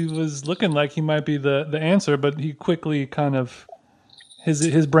was looking like he might be the answer, but he quickly kind of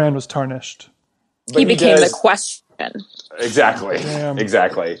his brand was tarnished. He became the does- question. Exactly. Damn.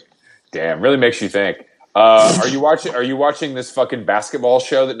 Exactly. Damn, really makes you think. Are you watching this fucking basketball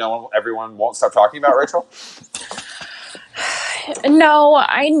show that everyone won't stop talking about, Rachel? No,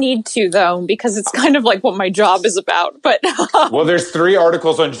 I need to though, because it's kind of like what my job is about. But Well, there's 3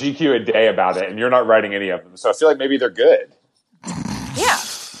 articles on GQ a day about it, and you're not writing any of them. So I feel like maybe they're good. yeah.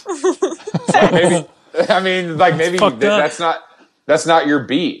 Like maybe, I mean, like maybe that's not your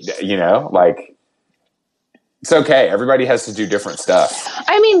beat, you know? Like, it's okay. Everybody has to do different stuff.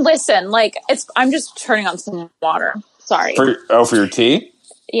 I mean, listen, like I'm just turning on some water. Sorry. For your tea?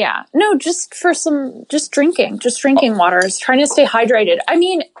 Yeah. No, just drinking water, trying to stay hydrated. I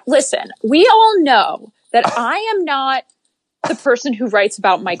mean, listen, we all know that I am not the person who writes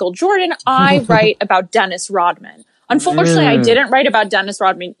about Michael Jordan. I write about Dennis Rodman. Unfortunately, I didn't write about Dennis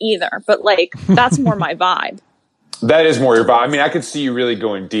Rodman either, but like, that's more my vibe. That is more your vibe. I mean, I could see you really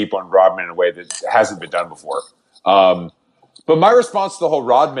going deep on Rodman in a way that hasn't been done before. But my response to the whole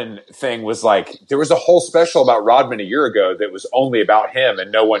Rodman thing was like, there was a whole special about Rodman a year ago that was only about him,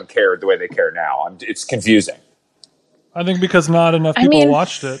 and no one cared the way they care now. It's confusing. I think because not enough people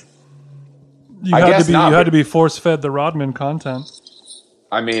watched it. You had to be force-fed the Rodman content.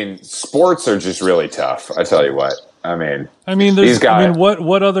 I mean, sports are just really tough. I tell you what. I mean,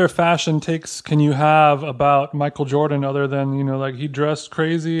 what other fashion takes can you have about Michael Jordan other than, you know, like he dressed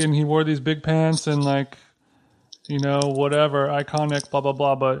crazy and he wore these big pants and like, you know, whatever, iconic, blah, blah,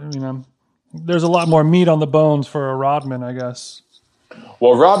 blah. But, you know, there's a lot more meat on the bones for a Rodman, I guess.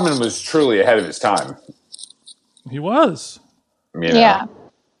 Well, Rodman was truly ahead of his time. He was. You know, yeah.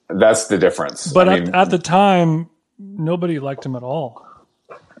 That's the difference. But at the time, nobody liked him at all.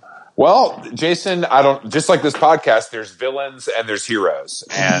 Well, Jason, just like this podcast, there's villains and there's heroes.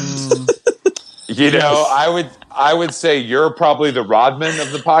 And, you know, I would say you're probably the Rodman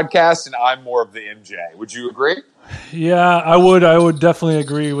of the podcast and I'm more of the MJ. Would you agree? Yeah, I would definitely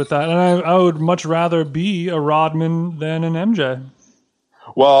agree with that. And I would much rather be a Rodman than an MJ.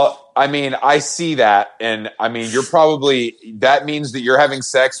 Well, I mean, I see that, and I mean, that means that you're having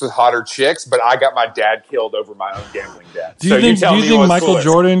sex with hotter chicks, but I got my dad killed over my own gambling debt. Do you think Michael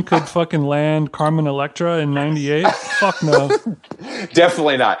Jordan could fucking land Carmen Electra in 98? Fuck no.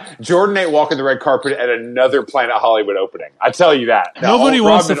 Definitely not. Jordan ain't walking the red carpet at another Planet Hollywood opening. I tell you that. Now, nobody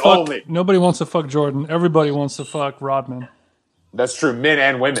wants to fuck Jordan. Everybody wants to fuck Rodman. That's true. Men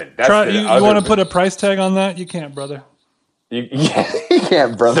and women. You want to put a price tag on that? You can't, brother. You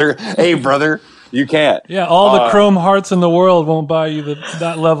can't, brother. Hey, brother, you can't. Yeah, all the chrome hearts in the world won't buy you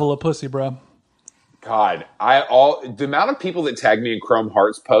that level of pussy, bro. God, the amount of people that tag me in Chrome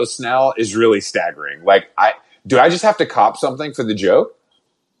Hearts posts now is really staggering. Like, do I just have to cop something for the joke?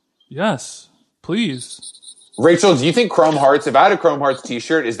 Yes, please. Rachel, do you think Chrome Hearts? If I had a Chrome Hearts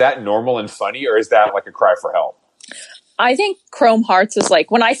T-shirt, is that normal and funny, or is that like a cry for help? I think Chrome Hearts is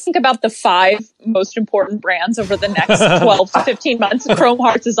like, when I think about the 5 most important brands over the next 12 to 15 months, Chrome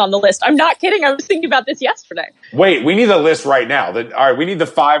Hearts is on the list. I'm not kidding. I was thinking about this yesterday. Wait, we need the list right now. All right, we need the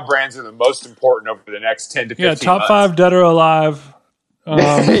 5 brands that are the most important over the next 10 to 15 months. Yeah, top 5 dead or alive.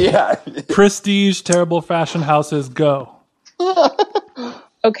 Yeah. Prestige, terrible fashion houses, go.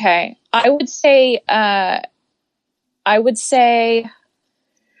 Okay. I would say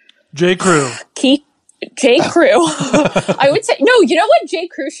J. Crew. J. Crew. I would say, no, you know what J.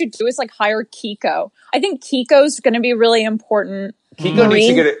 Crew should do is like hire Kiko. I think Kiko's going to be really important. Kiko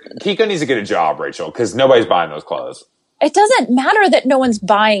needs to get a job, Rachel, because nobody's buying those clothes. It doesn't matter that no one's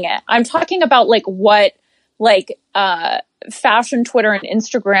buying it. I'm talking about like what fashion Twitter and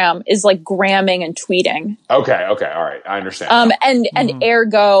Instagram is like gramming and tweeting. Okay, all right. I understand. And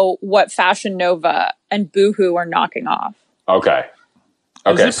ergo what Fashion Nova and Boohoo are knocking off. Okay.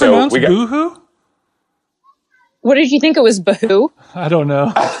 Is it pronounced Boohoo? What did you think it was, Boohoo? I don't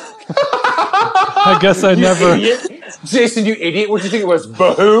know. I guess I never. Jason, you idiot! What did you think it was,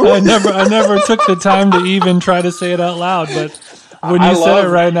 Boohoo? I never took the time to even try to say it out loud. But when you said it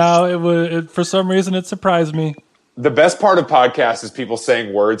right now, for some reason it surprised me. The best part of podcasts is people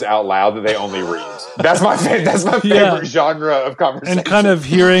saying words out loud that they only read. That's my favorite genre of conversation. And kind of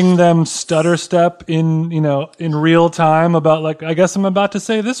hearing them stutter step in real time about like, I guess I'm about to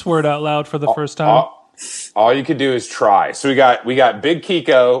say this word out loud for the first time. All you could do is try. So we got Big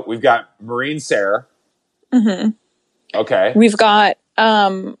Kiko. We've got Marine Sarah. Mm-hmm. Okay. We've got,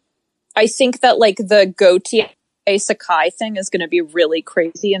 I think that like the Gautier Sakai thing is going to be really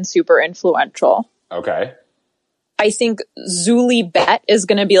crazy and super influential. Okay. I think Zuli Bet is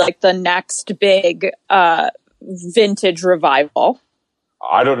going to be like the next big vintage revival.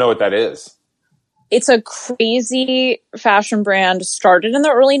 I don't know what that is. It's a crazy fashion brand started in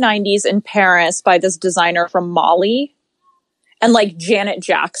the early 90s in Paris by this designer from Mali. And like Janet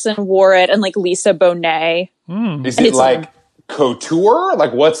Jackson wore it and like Lisa Bonet. Is it like couture?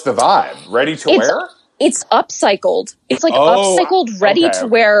 Like what's the vibe? Ready to wear? It's upcycled. It's like upcycled, ready to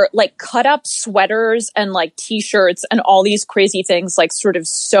wear, like cut up sweaters and like t-shirts and all these crazy things like sort of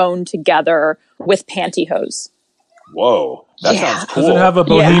sewn together with pantyhose. Whoa, that sounds cool. Does it have a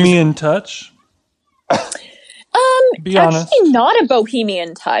bohemian touch? Be honest. Actually not a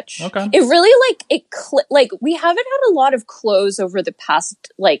bohemian touch. Okay. It really we haven't had a lot of clothes over the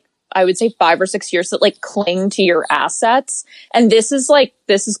past I would say 5 or 6 years that cling to your assets. And this is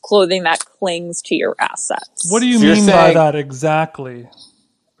clothing that clings to your assets. What do you mean by that exactly?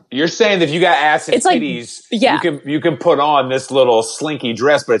 You're saying that if you got ass and titties, you can put on this little slinky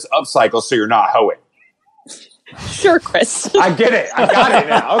dress, but it's upcycled so you're not hoeing. Sure, Chris. I get it. I got it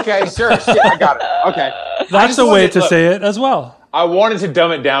now. Okay, sure. I got it. Okay. That's a way to say it as well. I wanted to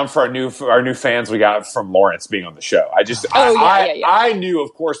dumb it down for our new fans we got from Lawrence being on the show. I knew,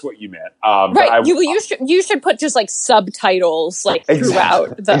 of course, what you meant. Right. You should put just subtitles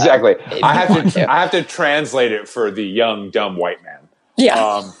throughout. Exactly. I have to translate it for the young dumb white man.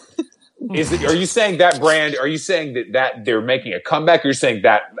 Yeah. Are you saying that brand? Are you saying that they're making a comeback? Or you're saying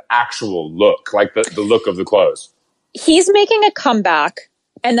that actual look, like the look of the clothes? He's making a comeback,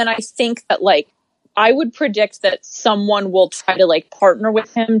 and then I think that I would predict that someone will try to partner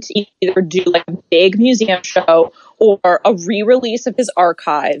with him to either do a big museum show or a re-release of his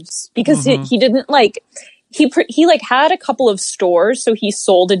archives, because he didn't he had a couple of stores, so he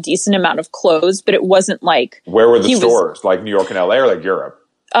sold a decent amount of clothes, but it wasn't where were the stores? Like New York and LA or Europe?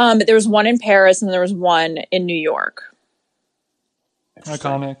 There was one in Paris and there was one in New York.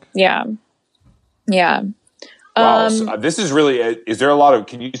 Iconic. Yeah. Yeah. Wow. So this is really, is there a lot of,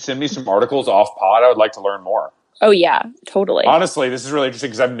 can you send me some articles off pod? I would like to learn more. Oh yeah, totally. Honestly, this is really interesting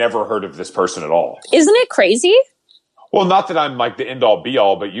because I've never heard of this person at all. Isn't it crazy? Well, not that I'm the end all be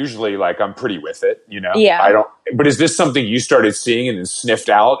all, but usually I'm pretty with it, Yeah. But is this something you started seeing and then sniffed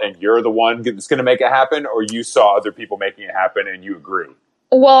out and you're the one that's going to make it happen, or you saw other people making it happen and you agree?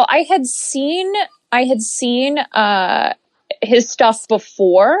 Well, I had seen his stuff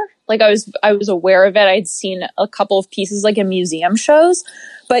before. I was aware of it. I had seen a couple of pieces in museum shows,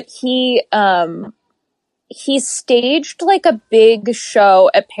 but he staged a big show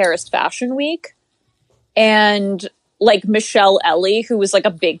at Paris Fashion Week, and Michelle Ellie, who was a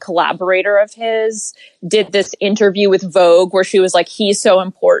big collaborator of his, did this interview with Vogue where she was he's so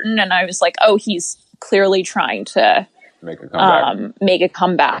important, and I was oh, he's clearly trying to make a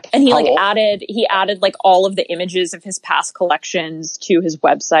comeback. And he added all of the images of his past collections to his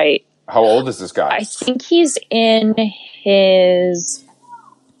website. How old is this guy? I think he's in his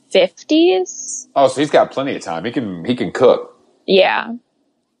 50s. Oh, so he's got plenty of time. He can cook. Yeah.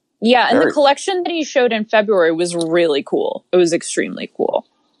 Yeah, and the collection that he showed in February was really cool. It was extremely cool.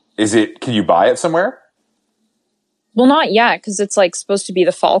 Can you buy it somewhere? Well, not yet, because it's supposed to be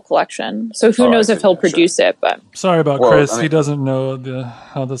the fall collection. So who knows if he'll produce it? But sorry about Chris. He doesn't know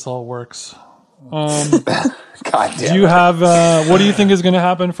how this all works. God damn. Do you have? What do you think is going to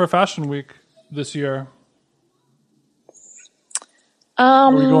happen for Fashion Week this year?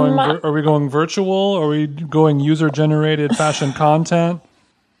 Are we going virtual? Are we going user generated fashion content?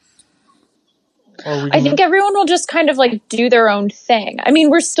 I think everyone will just kind of do their own thing. I mean,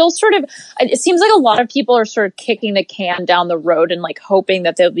 we're still it seems a lot of people are sort of kicking the can down the road and hoping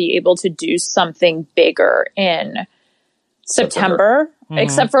that they'll be able to do something bigger in September.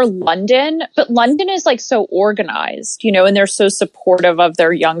 Except for London. But London is so organized, and they're so supportive of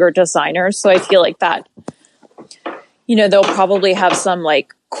their younger designers. So I feel that, they'll probably have some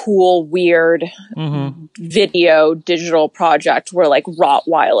cool, weird video digital project where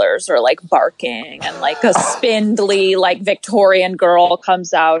Rottweilers are barking and a spindly Victorian girl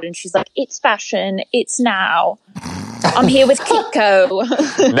comes out and she's it's fashion, it's now. I'm here with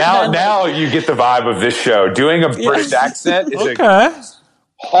Kiko. Now you get the vibe of this show. Doing a British accent is a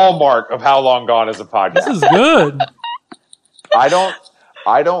hallmark of How Long Gone as a podcast. This is good. I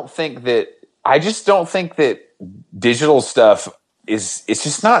just don't think that digital stuff it's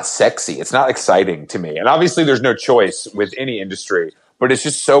just not sexy. It's not exciting to me. And obviously there's no choice with any industry, but it's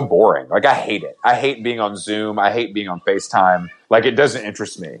just so boring. I hate it. I hate being on Zoom. I hate being on FaceTime. It doesn't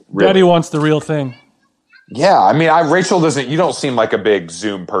interest me. Really. Daddy wants the real thing. Yeah. I mean, Rachel you don't seem like a big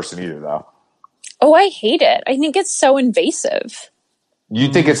Zoom person either though. Oh, I hate it. I think it's so invasive. You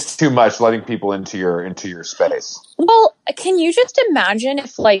think it's too much letting people into your space? Well, can you just imagine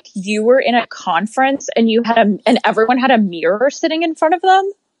if you were in a conference and and everyone had a mirror sitting in front of them?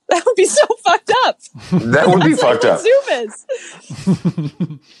 That would be so fucked up. That would be fucked up. Zoom is.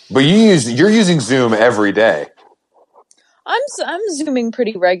 But you're using Zoom every day. I'm Zooming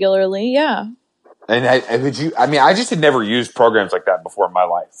pretty regularly, yeah. And I just had never used programs like that before in my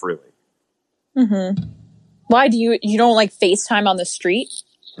life, really. Mm-hmm. Why do you don't FaceTime on the street?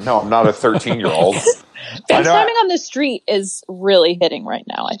 No, I'm not a 13-year-old. FaceTiming on the street is really hitting right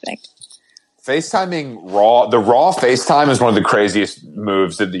now, I think. FaceTiming raw, the raw FaceTime is one of the craziest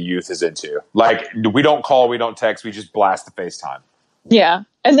moves that the youth is into. Like, we don't call, we don't text, we just blast the FaceTime. Yeah.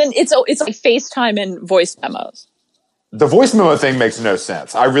 And then it's like FaceTime and voice memos. The voice memo thing makes no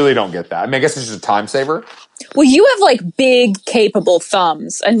sense. I really don't get that. I mean, I guess it's just a time saver. Well, you have like big, capable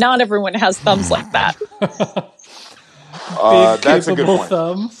thumbs, and not everyone has thumbs like that. That's a good point.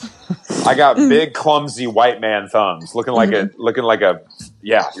 Thumbs. I got big, clumsy white man thumbs, looking like a.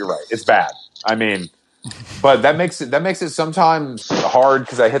 Yeah, you're right. It's bad. I mean, but that makes it sometimes hard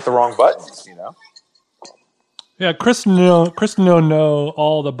because I hit the wrong buttons. You know. Yeah, Kristen will know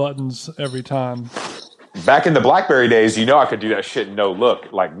all the buttons every time. Back in the BlackBerry days, I could do that shit no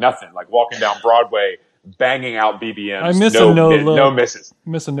look, like nothing, like walking down Broadway, banging out BBMs. I miss a no-look. No misses.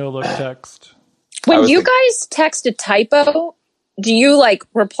 Miss a no-look text. When you guys text a typo, do you like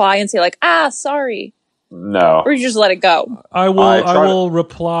reply and say like, sorry? No. Or you just let it go? I will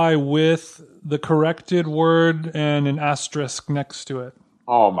reply with the corrected word and an asterisk next to it.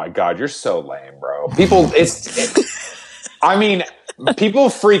 Oh my God, you're so lame, bro. People, I mean, people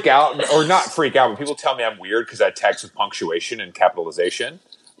freak out, or not freak out, but people tell me I'm weird because I text with punctuation and capitalization.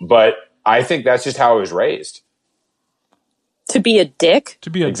 But I think that's just how I was raised. To be a dick? To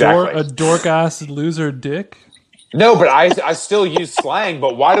be a dork-ass loser dick? No, but I still use slang,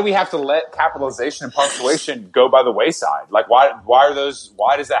 but why do we have to let capitalization and punctuation go by the wayside? Like, why does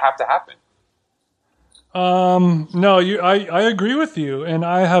that have to happen? No, I agree with you, and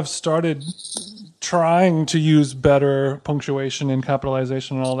I have started trying to use better punctuation and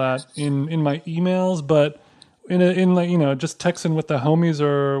capitalization and all that in my emails, but in like, just texting with the homies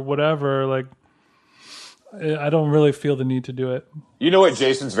or whatever, like, I don't really feel the need to do it. You know what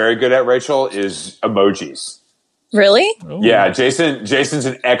Jason's very good at, Rachel, is emojis. Really? Oh. Yeah, Jason's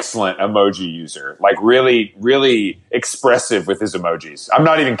an excellent emoji user. Like, really, really expressive with his emojis. I'm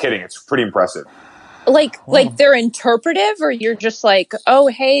not even kidding. It's pretty impressive. Like they're interpretive, or you're just like, oh,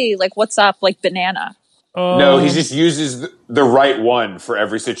 hey, like, what's up? Like banana. No, he just uses the right one for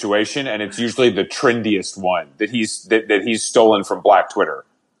every situation, and it's usually the trendiest one that he's stolen from Black Twitter.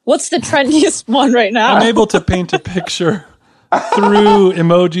 What's the trendiest one right now? I'm able to paint a picture through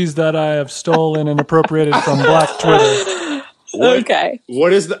emojis that I have stolen and appropriated from Black Twitter. Okay.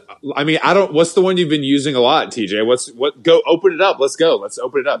 What is what's the one you've been using a lot, TJ? Go open it up. Let's go. Let's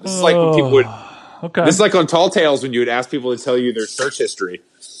open it up. This is like when people would. Okay. This is like on Tall Tales when you would ask people to tell you their search history.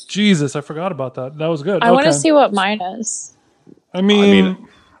 Jesus, I forgot about that. That was good. I want to see what mine is. I mean,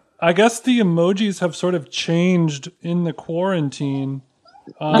 I guess the emojis have sort of changed in the quarantine.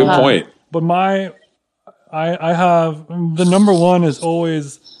 Good point. But I have the number one is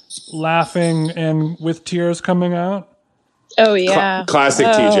always laughing and with tears coming out. Oh yeah, classic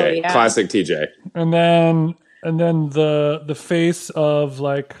TJ. Yeah. Classic TJ. And then the face of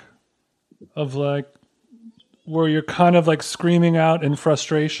like where you're kind of like screaming out in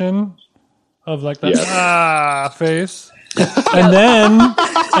frustration of like that face. and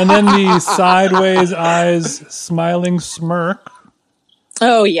then the sideways eyes smiling smirk.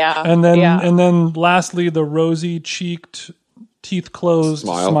 Oh yeah. And then lastly the rosy cheeked teeth closed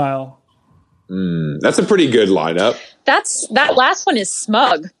smile. That's a pretty good lineup. That last one is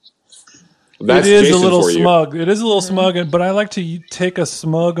smug. That's it is Jason a little for you. smug. It is a little smug, but I like to take a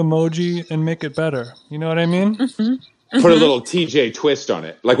smug emoji and make it better. You know what I mean? Mm-hmm. Put a little TJ twist on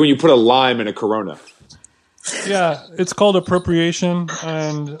it, like when you put a lime in a Corona. Yeah, it's called appropriation,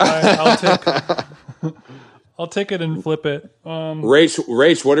 and I'll take it and flip it.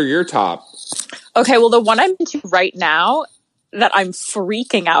 Rach, what are your top? Okay, well, the one I'm into right now that I'm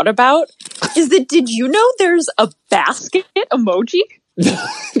freaking out about is that, did you know there's a basket emoji?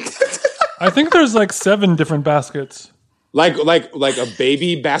 I think there's like 7 different baskets. Like a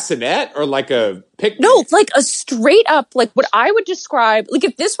baby bassinet or like a picnic? No, like a straight up, like what I would describe, like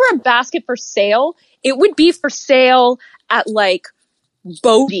if this were a basket for sale, it would be for sale at like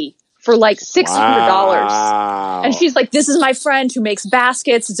Bodie for like $600. Wow. And she's like, this is my friend who makes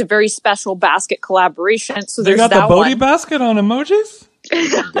baskets. It's a very special basket collaboration. So they there's got that the Bodie one. basket on emojis?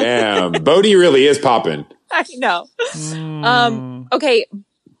 Damn, Bodie really is popping. I know. Okay,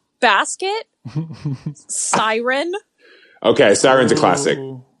 basket, siren. Okay, siren's a classic.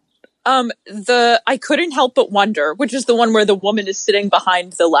 The I couldn't help but wonder, which is the one where the woman is sitting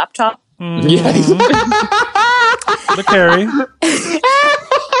behind the laptop. Yes. The Carrie.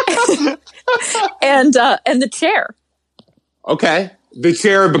 and the chair. Okay. The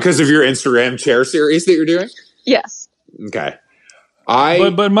chair because of your Instagram chair series that you're doing? Yes. Okay.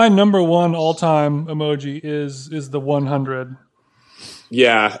 But my number one all-time emoji is the 100.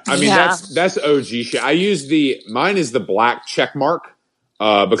 Yeah. I mean, that's OG shit. Mine is the black check mark.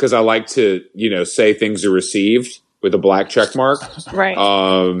 because I like to, say things are received with a black check mark. Right.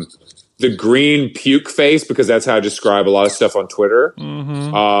 The green puke face, because that's how I describe a lot of stuff on Twitter.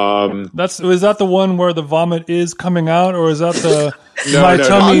 Mm-hmm. Is that the one where the vomit is coming out, or is that the my no,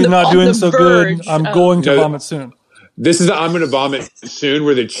 tummy no. not doing so verge good? I'm going to vomit soon. This is I'm going to vomit soon,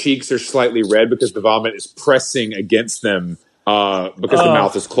 where the cheeks are slightly red because the vomit is pressing against them because the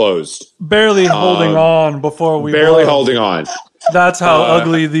mouth is closed. Barely holding on before we Barely blow. holding on. That's how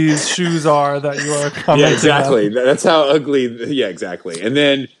ugly these shoes are that you are commenting Yeah, exactly. on. That's how ugly. Yeah, exactly. And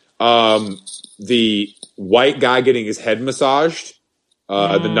then the white guy getting his head massaged,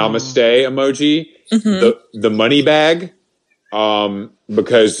 the namaste emoji, the money bag,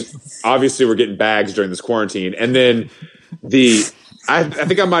 because obviously we're getting bags during this quarantine. And then I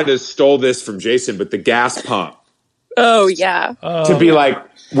think I might have stole this from Jason, but the gas pump. Oh, yeah. To be like,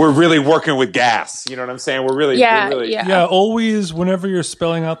 we're really working with gas. You know what I'm saying? We're really. Yeah, always, whenever you're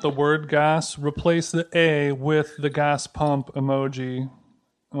spelling out the word gas, replace the A with the gas pump emoji.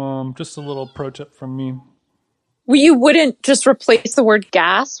 Just a little pro tip from me. Well, you wouldn't just replace the word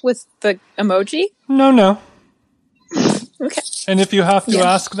gas with the emoji? No. Okay. And if you have to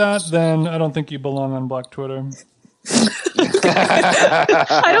ask that, then I don't think you belong on Black Twitter.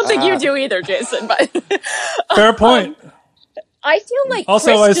 I don't think you do either, Jason, but fair point. I feel like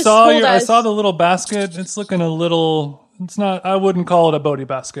also Chris I saw the little basket. It's looking a little. It's not. I wouldn't call it a Bodhi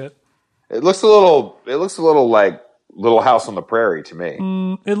basket. It looks a little like Little House on the Prairie to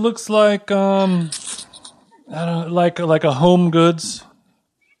me. It looks like I don't like a home goods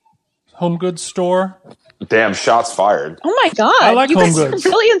store. Damn, shots fired. Oh my god! I like you home guys goods. are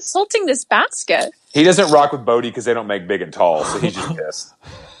really insulting this basket. He doesn't rock with Bodhi because they don't make big and tall, so he's just pissed.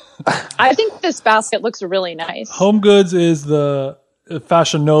 I think this basket looks really nice. Home Goods is the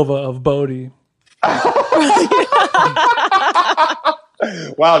Fashion Nova of Bodhi.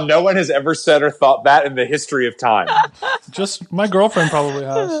 Wow, no one has ever said or thought that in the history of time. Just my girlfriend probably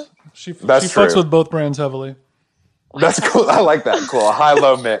has. She That's fucks true. with both brands heavily. That's cool. I like that. Cool. A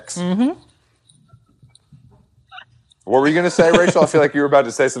high-low mix. Mm-hmm. What were you going to say, Rachel? I feel like you were about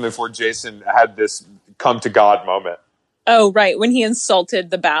to say something before Jason had this come to God moment. Oh, right. When he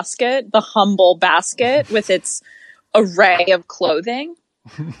insulted the basket, the humble basket with its array of clothing.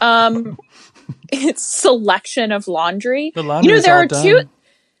 Its selection of laundry. The laundry there are done.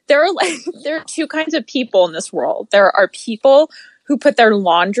 there are two kinds of people in this world. There are people who put their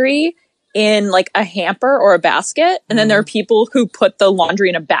laundry in like a hamper or a basket, and then there are people who put the laundry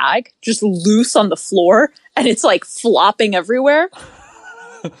in a bag, just loose on the floor, and it's like flopping everywhere.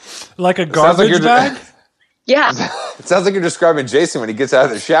 Like a garbage bag? Yeah. It sounds like you're describing Jason when he gets out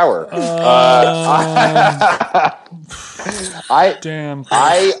of the shower. Damn.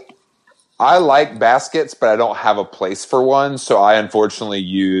 I like baskets, but I don't have a place for one, so I unfortunately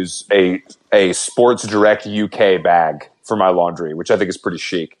use a Sports Direct UK bag for my laundry, which I think is pretty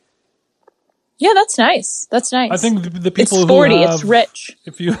chic. Yeah, that's nice. That's nice. I think the people it's sporty, who have, it's rich.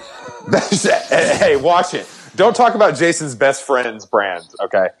 If you Hey, watch it. Don't talk about Jason's best friend's brand,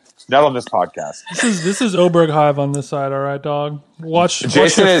 okay? Not on this podcast. This is Oberg Hive on this side, all right, dog. Watch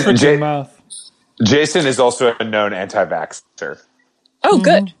Jason your is freaking mouth. Jason is also a known anti-vaxxer. Oh,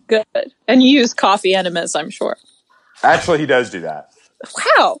 good. And you use coffee enemas, I'm sure. Actually, he does do that.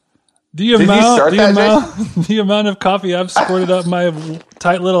 Wow. The amount of coffee I've squirted up my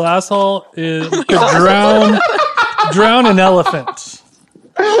tight little asshole could drown an elephant.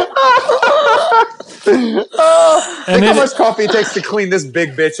 Think how much coffee it takes to clean this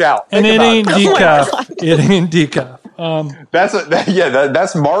big bitch out. And it ain't decaf. It ain't decaf.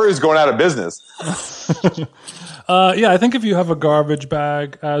 That's Maru's going out of business. I think if you have a garbage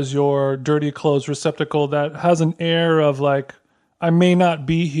bag as your dirty clothes receptacle that has an air of like, I may not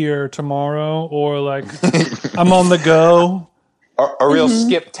be here tomorrow, or like I'm on the go. A real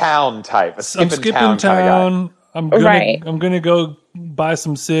skip town type. I'm skipping town. Kind of guy. I'm gonna go buy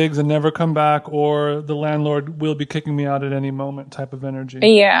some cigs and never come back, or the landlord will be kicking me out at any moment type of energy.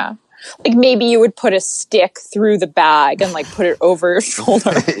 Yeah. Like maybe you would put a stick through the bag and like put it over your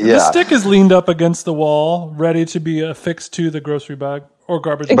shoulder. The stick is leaned up against the wall, ready to be affixed to the grocery bag or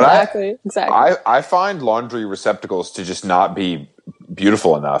garbage bag. Exactly. I find laundry receptacles to just not be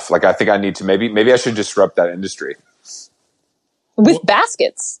beautiful enough. Like I think I need to maybe I should disrupt that industry. With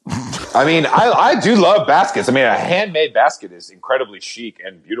baskets. I mean, I do love baskets. I mean, a handmade basket is incredibly chic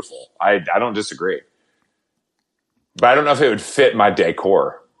and beautiful. I don't disagree. But I don't know if it would fit my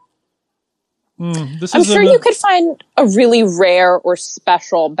decor. I'm sure you could find a really rare or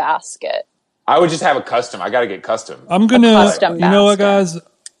special basket. I would just have a custom. I got to get custom. I'm gonna, you know what, guys?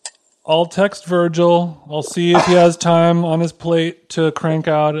 I'll text Virgil. I'll see if he has time on his plate to crank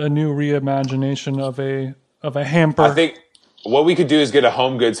out a new reimagination of a hamper. I think what we could do is get a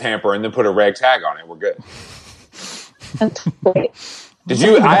Home Goods hamper and then put a rag tag on it. We're good. That's great. Did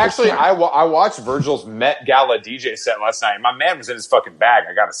you? I watched Virgil's Met Gala DJ set last night. My man was in his fucking bag.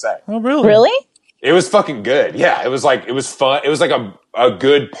 I gotta say. Oh, really? Really? It was fucking good. Yeah, it was fun. It was like a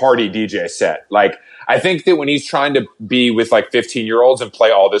good party DJ set. Like, I think that when he's trying to be with like 15-year-olds and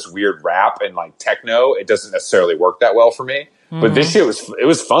play all this weird rap and like techno, it doesn't necessarily work that well for me. But this shit was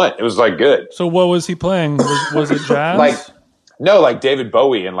fun. It was like good. So what was he playing? Was it jazz? like David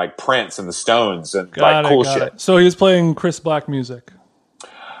Bowie and like Prince and the Stones and cool shit. So he was playing Chris Black music.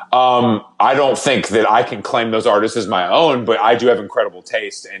 I don't think that I can claim those artists as my own, but I do have incredible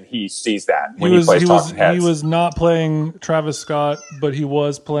taste, and he sees that when he plays Talking Heads. He was not playing Travis Scott, but he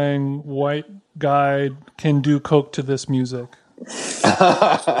was playing White Guy Can Do Coke to This music.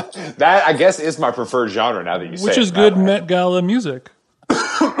 That, I guess, is my preferred genre now that you say it. Which is good Met Gala music.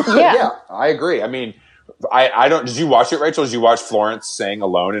 Yeah, I agree. I mean, I don't. Did you watch it, Rachel? Did you watch Florence sing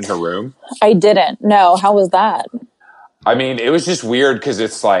alone in her room? I didn't. No. How was that? I mean, it was just weird because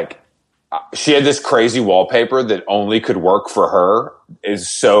it's like she had this crazy wallpaper that only could work for her. Is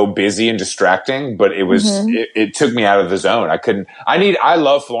so busy and distracting, but it was it took me out of the zone. I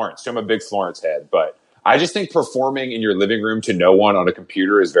love Florence. I'm a big Florence head, but I just think performing in your living room to no one on a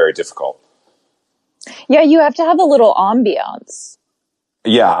computer is very difficult. Yeah, you have to have a little ambiance.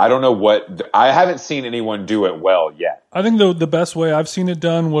 Yeah, I don't know I haven't seen anyone do it well yet. I think the best way I've seen it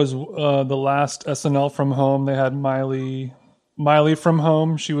done was the last SNL from home. They had Miley from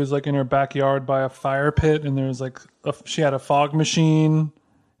home. She was like in her backyard by a fire pit, and there was like she had a fog machine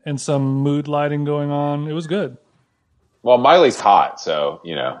and some mood lighting going on. It was good. Well, Miley's hot, so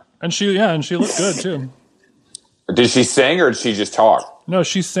you know. And she looked good too. Did she sing or did she just talk? No,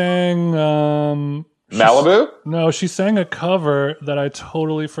 she sang. Malibu? No, she sang a cover that I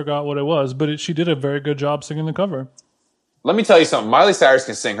totally forgot what it was, but she did a very good job singing the cover. Let me tell you something. Miley Cyrus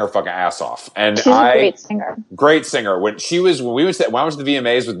can sing her fucking ass off, and she's a great singer. Great singer. When I was at the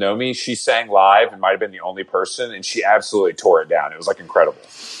VMAs with Nomi, she sang live and might have been the only person, and she absolutely tore it down. It was like incredible.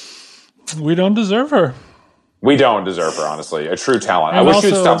 We don't deserve her. We don't deserve her, honestly. A true talent. I wish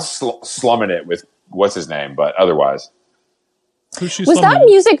she'd stop slumming it with what's his name, but otherwise, was that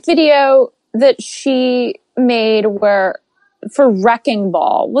music video that she made for Wrecking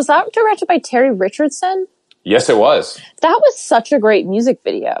Ball, was that directed by Terry Richardson? Yes, it was. That was such a great music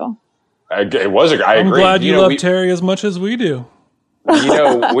video. It was. I agree. I'm glad you love Terry as much as we do. You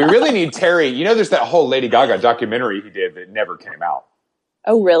know, we really need Terry. You know, there's that whole Lady Gaga documentary he did that never came out.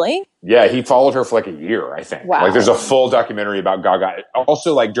 Oh, really? Yeah, he followed her for like a year, I think. Wow. Like, there's a full documentary about Gaga.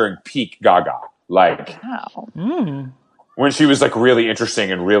 Also, like, during peak Gaga. Like, wow. When she was like really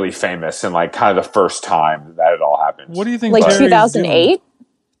interesting and really famous, and like kind of the first time that it all happened. What do you think? Like 2008?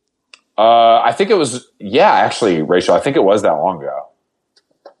 I think it was. Yeah, actually, Rachel, I think it was that long ago.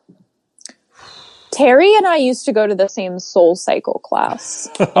 Terry and I used to go to the same Soul Cycle class.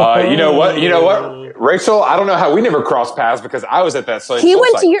 You know what, Rachel? I don't know how we never crossed paths because I was at that. He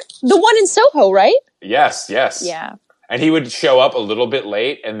went to the one in Soho, right? Yes. Yeah. And he would show up a little bit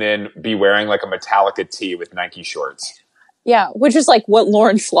late and then be wearing like a Metallica tee with Nike shorts. Yeah, which is like what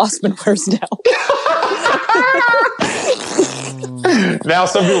Lauren Schlossman wears now. Now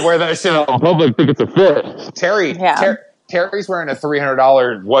some people wear that shit out in public, think it's a fit. Terry's wearing a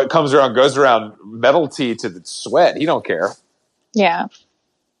 $300 what comes around goes around metal tee to the sweat. He don't care. Yeah,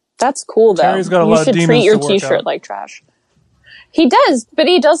 that's cool though. Terry's got a lot of demons. You should treat your T-shirt like trash. He does, but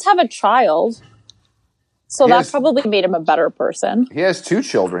he does have a child, so that probably made him a better person. He has 2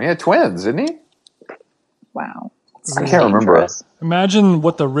 children. He had twins, didn't he? Wow. I can't remember. Imagine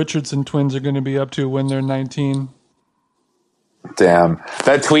what the Richardson twins are going to be up to when they're 19. Damn.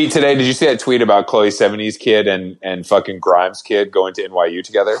 That tweet today, did you see that tweet about Chloe 70's kid and fucking Grimes' kid going to NYU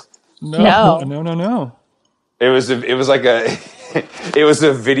together? No. It was like a it was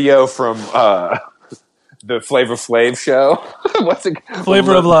a video from the Flavor Flav show. What's it?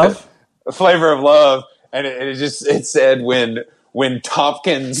 Flavor of Love. Flavor of Love, and it said when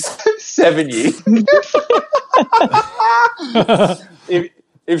Tompkins 70.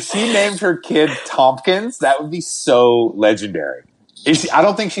 If she named her kid Tompkins, that would be so legendary. I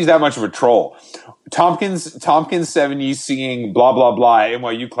don't think she's that much of a troll. Tompkins 70 singing blah blah blah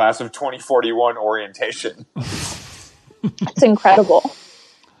NYU class of 2041 orientation. It's incredible.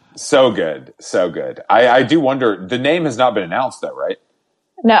 So good. I do wonder, the name has not been announced though, right?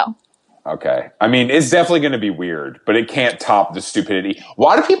 No. Okay. I mean, it's definitely going to be weird, but it can't top the stupidity.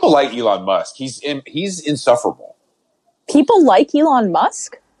 Why do people like Elon Musk? He's insufferable. People like Elon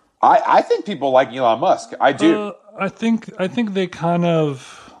Musk? I think people like Elon Musk. I do. I think they kind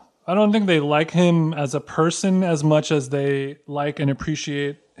of. I don't think they like him as a person as much as they like and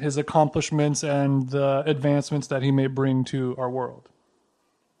appreciate his accomplishments and the advancements that he may bring to our world.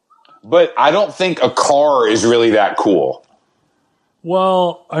 But I don't think a car is really that cool.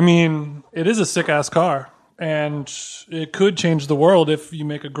 Well, I mean, it is a sick-ass car, and it could change the world if you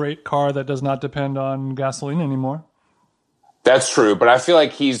make a great car that does not depend on gasoline anymore. That's true, but I feel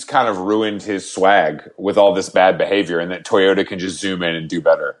like he's kind of ruined his swag with all this bad behavior, and that Toyota can just zoom in and do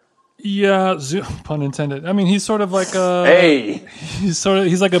better. Yeah, pun intended. I mean, he's sort of like a... Hey! He's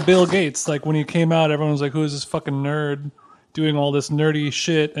like a Bill Gates. Like, when he came out, everyone was like, who is this fucking nerd doing all this nerdy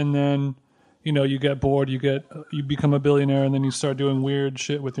shit? And then, you know, you get bored, you become a billionaire, and then you start doing weird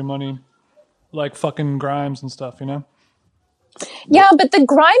shit with your money. Like fucking Grimes and stuff, you know? Yeah, but the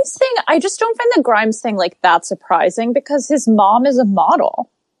Grimes thing, I just don't find the Grimes thing like that surprising because his mom is a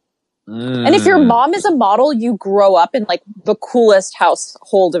model. And if your mom is a model, you grow up in like the coolest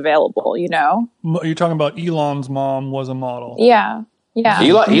household available, you know? You're talking about Elon's mom was a model. Yeah. Yeah.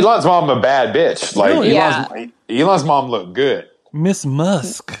 Elon's mom a bad bitch. Like Really? Elon's mom looked good. Miss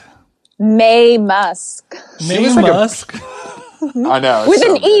Musk. May Musk. May Musk. I know. With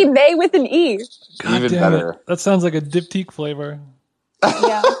an E, May with an E. God Even damn better. it. That sounds like a Diptyque flavor.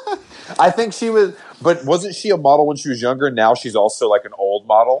 Yeah. I think she was, but wasn't she a model when she was younger? Now she's also like an old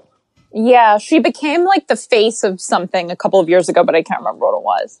model. Yeah, she became like the face of something a couple of years ago, but I can't remember what it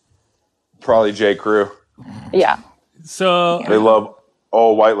was. Probably J. Crew. Yeah. So They love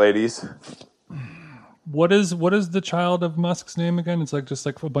old white ladies. what is the child of Musk's name again? It's like just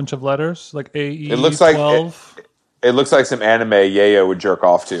like a bunch of letters, like AE. It looks like 12. It looks like some anime Yayo would jerk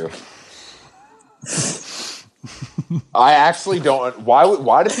off to. I actually don't.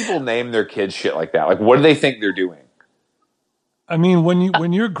 Why do people name their kids shit like that? Like, what do they think they're doing? I mean,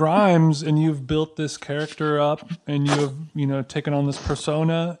 when you're Grimes and you've built this character up and you've taken on this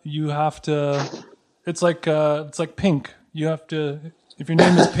persona, you have to. It's like Pink. You have to. If your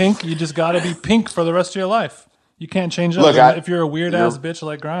name is Pink, you just got to be Pink for the rest of your life. You can't change it. Look, if you're a weird ass bitch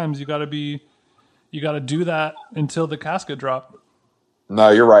like Grimes, you got to do that until the casket drop. No,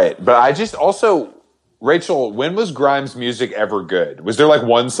 you're right. But I just also, Rachel, when was Grimes' music ever good? Was there like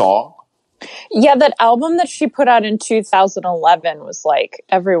one song? Yeah, that album that she put out in 2011 was like,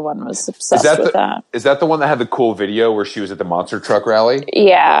 everyone was obsessed with that. Is that the one that had the cool video where she was at the monster truck rally?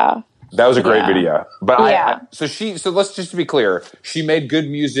 Yeah. That was a great video. But Yeah. so let's just be clear. She made good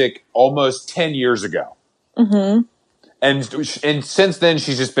music almost 10 years ago. Mm-hmm. And since then,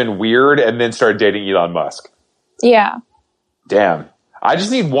 she's just been weird and then started dating Elon Musk. Yeah. Damn. I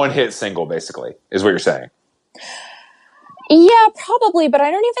just need one hit single, basically, is what you're saying. Yeah, probably, but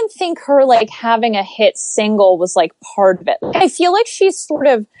I don't even think her like having a hit single was like part of it. I feel like she's sort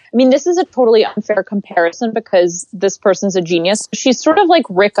of, I mean, this is a totally unfair comparison because this person's a genius. She's sort of like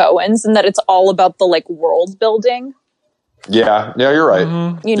Rick Owens in that it's all about the like world building. Yeah, you're right.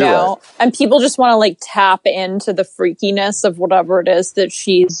 Mm-hmm. You know, and people just want to like tap into the freakiness of whatever it is that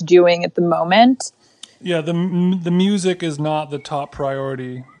she's doing at the moment. Yeah, the music is not the top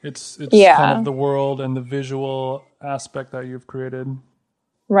priority. It's kind of the world and the visual aspect that you've created.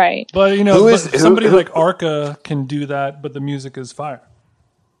 Right. But somebody like Arca can do that, but the music is fire.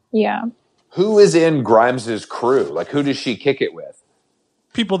 Yeah. Who is in Grimes' crew? Like, who does she kick it with?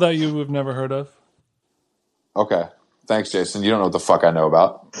 People that you have never heard of. Okay. Thanks, Jason. You don't know what the fuck I know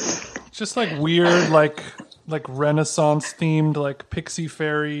about. Just like weird, like Renaissance themed, like Pixie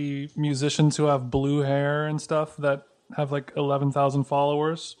Fairy musicians who have blue hair and stuff that have like 11,000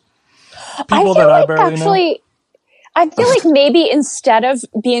 followers. People that I barely know. I feel like maybe instead of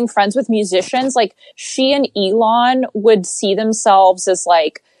being friends with musicians, like she and Elon would see themselves as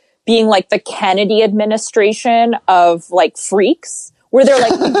like being like the Kennedy administration of like freaks, where they're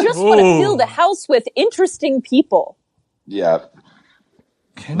like, we just want to fill the house with interesting people. Yeah.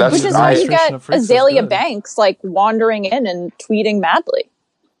 Which is why you get Azalea Banks like wandering in and tweeting madly.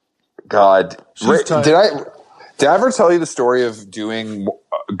 God. Did I ever tell you the story of doing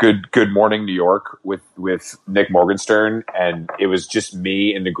Good Morning New York with Nick Morgenstern, and it was just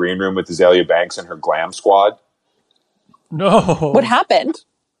me in the green room with Azalea Banks and her glam squad? No. What happened?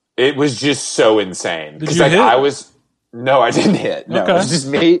 It was just so insane. Did you hit? No, I didn't hit. No, okay. It was just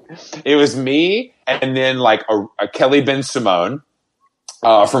me. It was me and then like a Kelly Ben Simone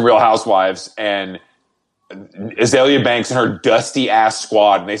from Real Housewives and Azalea Banks and her dusty ass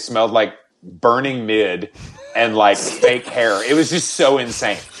squad, and they smelled like burning mid and like fake hair. It was just so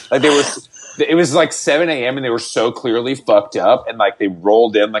insane. Like it was like 7 a.m. and they were so clearly fucked up, and like they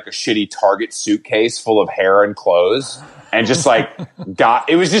rolled in like a shitty Target suitcase full of hair and clothes. and just like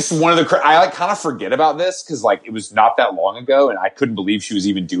it was just one of the, I like kind of forget about this because like it was not that long ago and I couldn't believe she was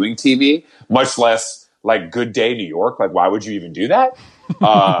even doing TV, much less like Good Day New York. Like, why would you even do that?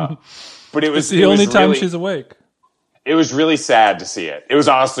 But it was the only time she's awake. It was really sad to see it. It was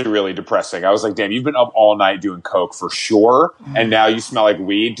honestly really depressing. I was like, damn, you've been up all night doing coke for sure. And now you smell like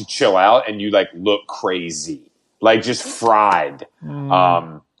weed to chill out and you like look crazy, like just fried.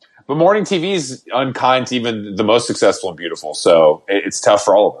 But morning TV is unkind to even the most successful and beautiful. So it's tough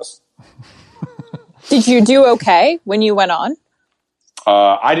for all of us. Did you do okay when you went on?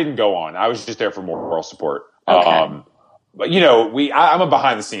 I didn't go on. I was just there for moral support. Okay. But you know, I'm a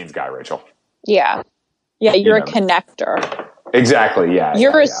behind the scenes guy, Rachel. Yeah. Yeah, you're a connector. Exactly, yeah.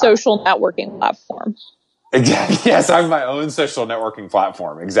 You're a social networking platform. Exactly. Yes, I'm my own social networking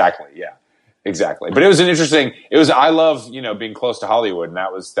platform. Exactly, yeah. Exactly. But it was I love, being close to Hollywood, and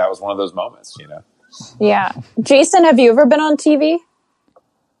that was one of those moments, Yeah. Jason, have you ever been on TV?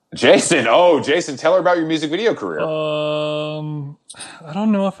 Jason, tell her about your music video career. I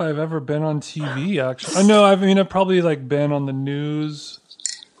don't know if I've ever been on TV, actually. I know, I've probably like been on the news,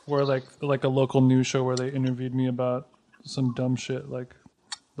 where like a local news show where they interviewed me about some dumb shit like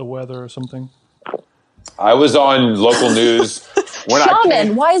the weather or something. I was on local news when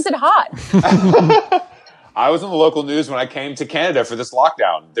Shaman, why is it hot? I was on the local news when I came to Canada for this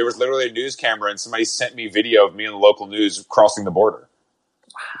lockdown. There was literally a news camera and somebody sent me video of me on the local news crossing the border.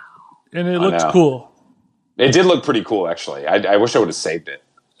 Wow. And it looked cool. It did look pretty cool, actually. I wish I would have saved it.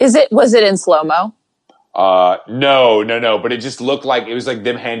 Was it in slow-mo? No. But it just looked like it was like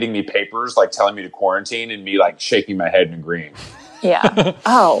them handing me papers, like telling me to quarantine and me like shaking my head and agreeing. Yeah.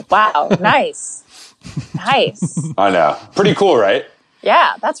 Oh, wow. Nice. Nice. I know. Pretty cool, right?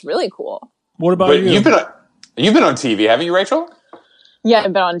 Yeah, that's really cool. What about you? You've been on TV, haven't you, Rachel? Yeah,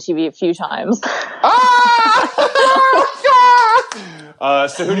 I've been on TV a few times.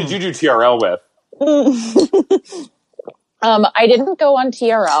 So who did you do TRL with? I didn't go on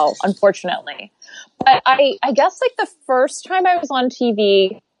TRL, unfortunately. But I guess like the first time I was on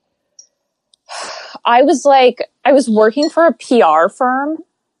TV, I was working for a PR firm.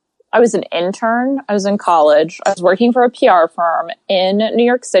 I was an intern. I was in college. I was working for a PR firm in New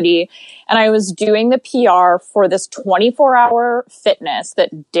York City, and I was doing the PR for this 24-hour fitness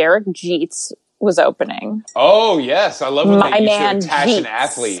that Derek Jeets was opening. Oh, yes. I love when My they used to man attach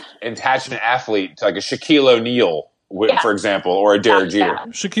an athlete to like a Shaquille O'Neal, for example, or a Derek Jeter. Yeah.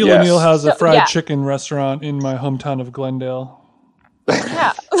 Shaquille O'Neal has a fried chicken restaurant in my hometown of Glendale.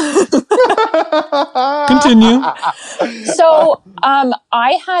 Yeah. Continue. So,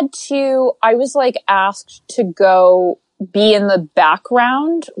 I was like asked to go be in the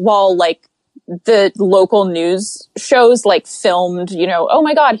background while like the local news shows like filmed, oh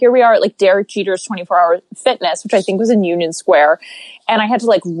my God, here we are at like Derek Jeter's 24-hour fitness, which I think was in Union Square. And I had to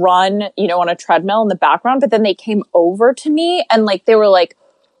like run, on a treadmill in the background, but then they came over to me and like, they were like,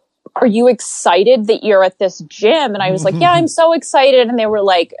 are you excited that you're at this gym? And I was like, yeah, I'm so excited. And they were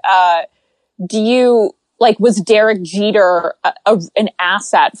like, was Derek Jeter an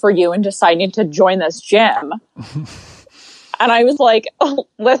asset for you in deciding to join this gym? And I was like, oh,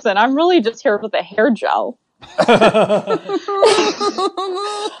 listen, I'm really just here with a hair gel.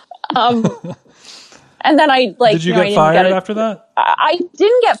 And then I like, did you get fired after that? I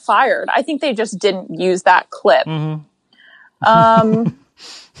didn't get fired. I think they just didn't use that clip.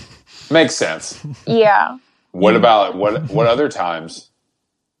 Makes sense. Yeah. What about what other times?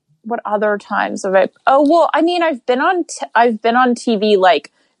 What other times have I? Oh well, I mean, I've been on TV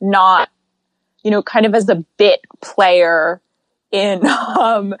like not, kind of as a bit player in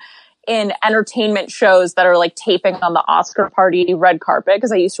entertainment shows that are like taping on the Oscar party red carpet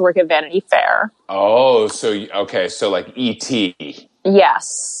because I used to work at Vanity Fair. Oh, so like E.T.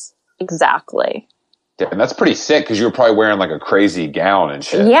 Yes, exactly. And that's pretty sick because you were probably wearing like a crazy gown and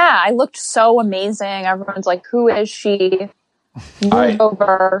shit. Yeah, I looked so amazing. Everyone's like, who is she? Move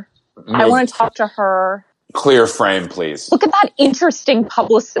over. I want to talk to her. Clear frame, please. Look at that interesting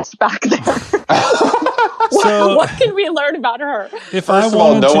publicist back there. So, what can we learn about her? First of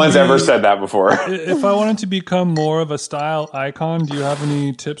all, no one's ever said that before. If I wanted to become more of a style icon, do you have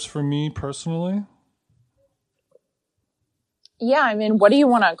any tips for me personally? Yeah, I mean, what do you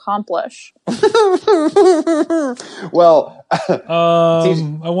want to accomplish? Well,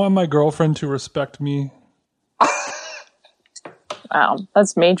 I want my girlfriend to respect me. Wow,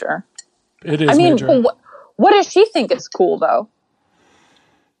 that's major. It is major. What does she think is cool, though?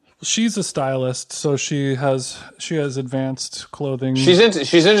 She's a stylist, so she has advanced clothing. She's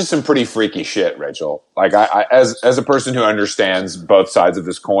into some pretty freaky shit, Rachel. Like I as a person who understands both sides of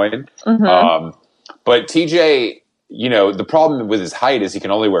this coin, but TJ, the problem with his height is he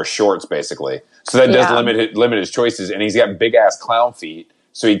can only wear shorts basically. So that does limit his choices, and he's got big ass clown feet,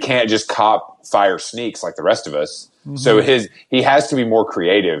 so he can't just cop fire sneaks like the rest of us. Mm-hmm. So he has to be more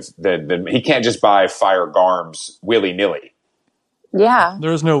creative than he can't just buy fire garms willy nilly. Yeah,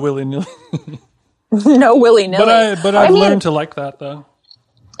 there's no willy nilly. No willy nilly. But I've learned to like that though.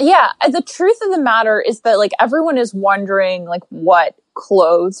 Yeah, the truth of the matter is that like everyone is wondering like what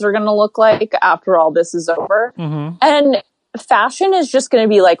clothes are going to look like after all this is over, and fashion is just going to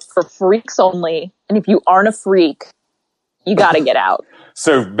be like for freaks only. And if you aren't a freak, you got to get out.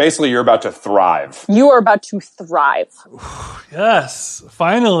 So basically, you're about to thrive. You are about to thrive. Yes,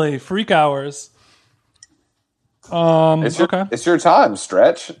 finally, freak hours. It's your time,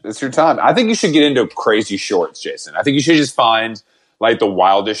 Stretch. It's your time. I think you should get into crazy shorts, Jason. I think you should just find like the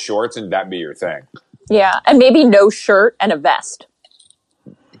wildest shorts and that be your thing. Yeah, and maybe no shirt and a vest.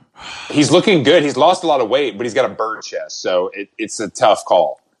 He's looking good. He's lost a lot of weight, but he's got a bird chest, so it's a tough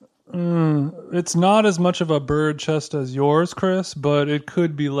call. It's not as much of a bird chest as yours, Chris, but it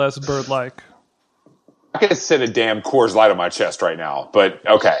could be less bird-like. I could sit a damn Coors Light on my chest right now, but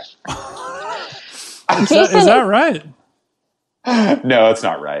okay. Is that right? No, it's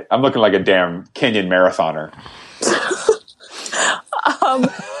not right. I'm looking like a damn Kenyan marathoner.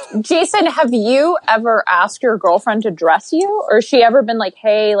 Jason, have you ever asked your girlfriend to dress you? Or has she ever been like,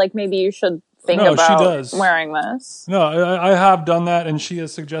 hey, like maybe you should think about wearing this? No, I have done that, and she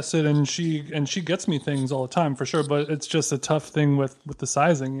has suggested, and she gets me things all the time for sure, but it's just a tough thing with the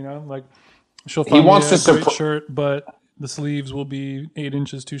sizing, like she'll find me a great shirt, but the sleeves will be 8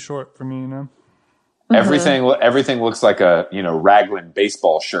 inches too short for me, Everything looks like a Raglan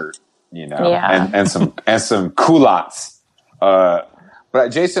baseball shirt, and some culottes. But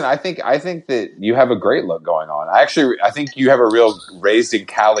Jason, I think that you have a great look going on. I think you have a real raised in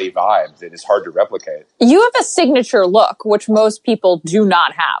Cali vibe that is hard to replicate. You have a signature look, which most people do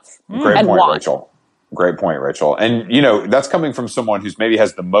not have. Great point, Rachel. Great point, Rachel. And that's coming from someone who's maybe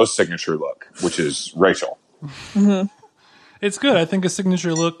has the most signature look, which is Rachel. Mm-hmm. It's good. I think a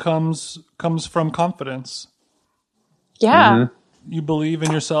signature look comes from confidence. Yeah. Mm-hmm. You believe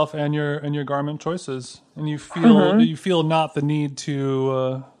in yourself and your garment choices, and you feel not the need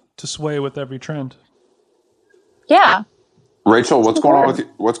to sway with every trend. Yeah. Rachel, what's going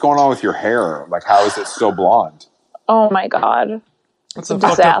on with your hair? Like, how is it still blonde? Oh my God. That's a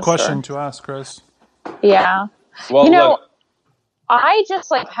fucked up question to ask, Chris. Yeah. Well, I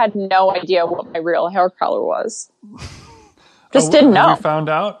just had no idea what my real hair color was. Just didn't know. You found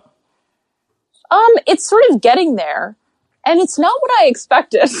out? It's sort of getting there. And it's not what I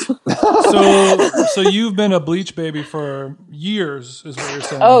expected. So you've been a bleach baby for years, is what you're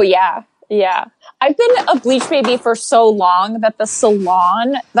saying. Oh, yeah. Yeah. I've been a bleach baby for so long that the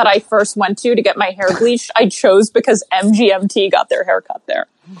salon that I first went to get my hair bleached, I chose because MGMT got their hair cut there.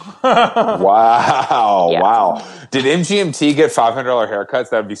 Wow. Yeah. Wow. Did MGMT get $500 haircuts?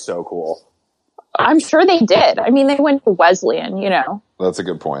 That would be so cool. I'm sure they did. I mean, they went to Wesleyan, That's a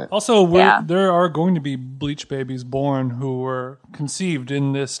good point. Also, there are going to be bleach babies born who were conceived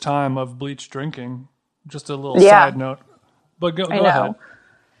in this time of bleach drinking. Just a little side note. But go ahead.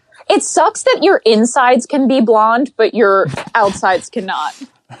 It sucks that your insides can be blonde, but your outsides cannot.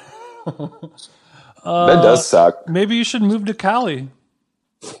 That does suck. Maybe you should move to Cali.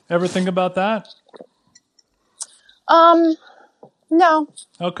 Ever think about that? No.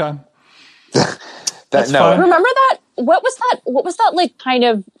 Okay. Fine. Remember that? What was that like kind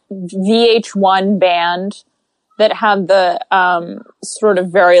of VH1 band that had the sort of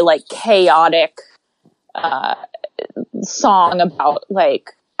very like chaotic song about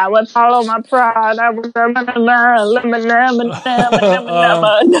like I would follow my pride. I would you know what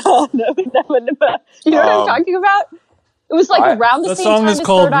I'm talking about? It was like around the same time as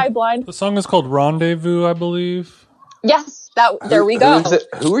Third Eye Blind. The song is called Rendezvous, I believe. Yes, there we go.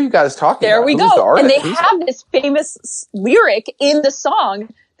 Who are you guys talking about? There we go. And they have this famous lyric in the song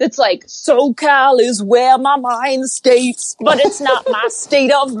that's like, SoCal is where my mind stays, but it's not my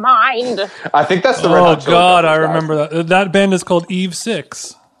state of mind. I think that's the Red Hot Chili God, I Peppers, remember that. That band is called Eve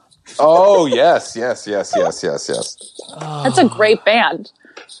 6. Oh, yes. That's a great band.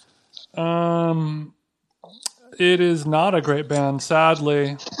 It is not a great band,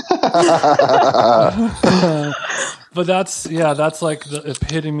 sadly. But that's like the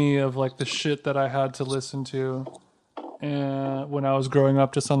epitome of like the shit that I had to listen to when I was growing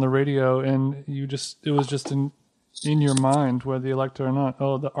up, just on the radio, and it was just in your mind whether you liked it or not.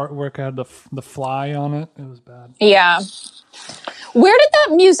 Oh, the artwork had the fly on it. It was bad. Yeah. Where did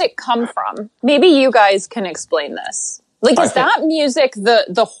that music come from? Maybe you guys can explain this. Like, is that music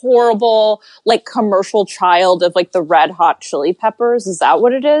the horrible, like, commercial child of, like, the Red Hot Chili Peppers? Is that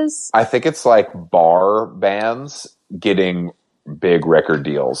what it is? I think it's like bar bands getting big record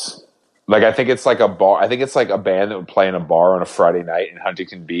deals. Like, I think it's like a band that would play in a bar on a Friday night in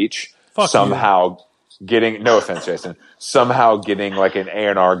Huntington Beach. Somehow getting, no offense, Jason, somehow getting like an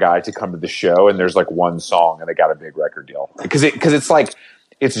A&R guy to come to the show, and there's like one song and they got a big record deal. Because it's like,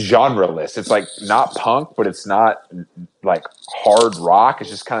 it's genreless. It's like not punk, but it's not like hard rock. It's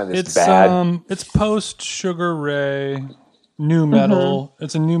just kind of this bad. It's post Sugar Ray new metal. Mm-hmm.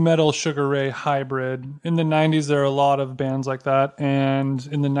 It's a new metal Sugar Ray hybrid. In the 90s, there are a lot of bands like that, and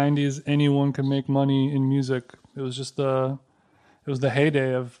in the 90s, anyone could make money in music. It was just the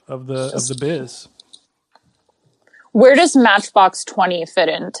heyday of the biz. Where does Matchbox 20 fit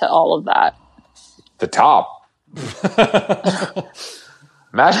into all of that? The top.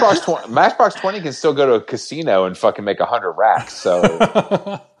 Matchbox 20 can still go to a casino and fucking make 100 racks. So,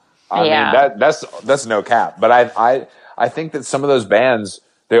 I mean, that's no cap. But I think that some of those bands,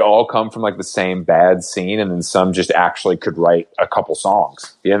 they all come from like the same bad scene, and then some just actually could write a couple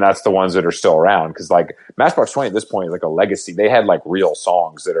songs. Yeah, and that's the ones that are still around. Because like Matchbox 20 at this point is like a legacy. They had like real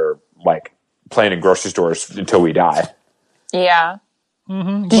songs that are like playing in grocery stores until we die. Yeah.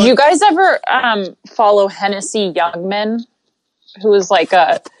 Mm-hmm. Did you guys ever follow Hennessy Youngman, who was like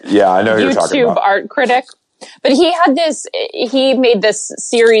a I know who you're talking YouTube about. art critic? But he made this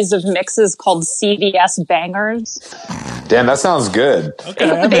series of mixes called CVS Bangers. Damn, that sounds good.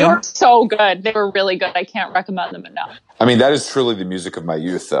 Okay, they were so good. They were really good. I can't recommend them enough. I mean, that is truly the music of my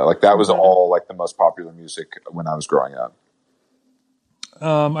youth, though. Like, that was all like the most popular music when I was growing up.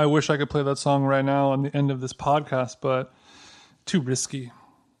 I wish I could play that song right now on the end of this podcast, but too risky.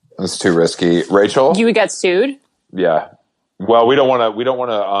 It's too risky. Rachel? You would get sued? Yeah. Well, we don't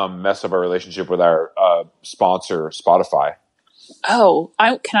want to mess up our relationship with our sponsor, Spotify. Oh,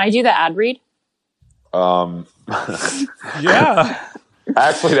 can I do the ad read? Yeah.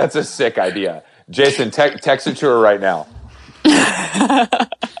 Actually, that's a sick idea. Jason, text it to her right now.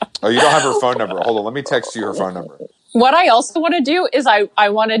 Oh, you don't have her phone number. Hold on, let me text you her phone number. What I also want to do is I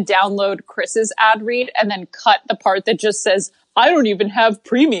want to download Chris's ad read and then cut the part that just says, I don't even have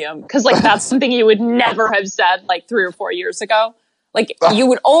premium. Because like that's something you would never have said like 3 or 4 years ago. Like you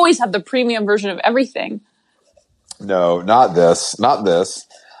would always have the premium version of everything. No, not this. Not this.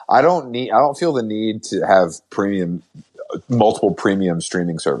 I don't feel the need to have multiple premium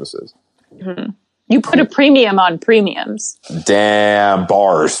streaming services. Mm-hmm. You put a premium on premiums. Damn,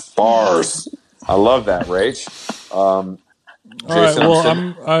 bars. I love that, Rach. All right,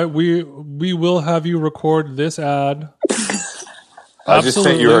 well, we will have you record this ad. I just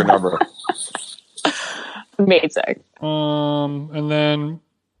sent you her number. Amazing. And then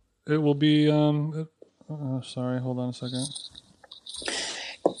it will be. Sorry, hold on a second.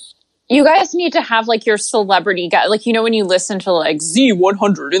 You guys need to have like your celebrity guy, like you know when you listen to like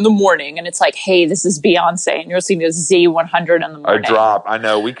Z100 in the morning, and it's like, hey, this is Beyonce, and you're listening to Z100 in the morning. A drop. I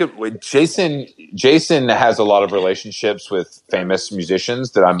know we could. Jason has a lot of relationships with famous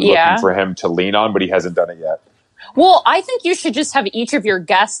musicians that I'm looking for him to lean on, but he hasn't done it yet. Well, I think you should just have each of your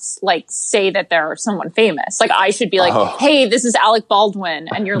guests like say that they're someone famous. Like I should be like, hey, this is Alec Baldwin,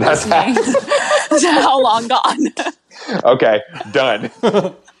 and you're listening to How Long Gone. Okay, done.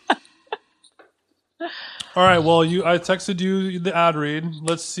 All right. Well, I texted you the ad read.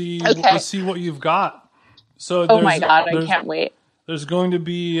 Let's see. Okay. Let's see what you've got. So, oh my god, I can't wait. There's going to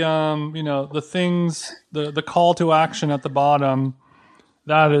be, the things, the call to action at the bottom.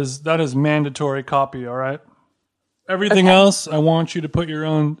 That is mandatory copy. All right. Everything else, I want you to put your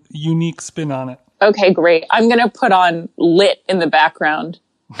own unique spin on it. Okay, great. I'm gonna put on Lit in the background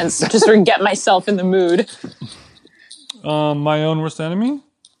and just sort of get myself in the mood. My Own Worst Enemy.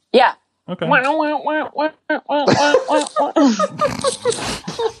 Yeah. Okay. We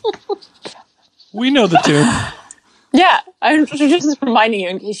know the tune. Yeah, I'm just reminding you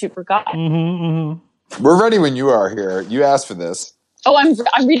in case you forgot. Mm-hmm, mm-hmm. We're ready when you are here. You asked for this. Oh, I'm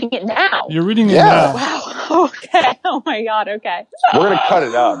reading it now. You're reading it now. Wow. Okay. Oh my god. Okay. We're gonna cut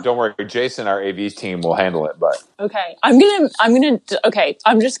it up. Don't worry. Jason, our AV team, will handle it. But okay, I'm just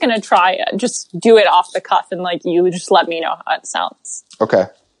gonna try it. Just do it off the cuff, and like you just let me know how it sounds. Okay.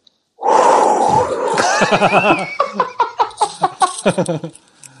 Are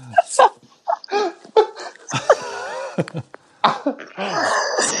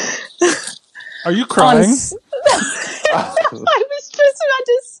you crying? I was just about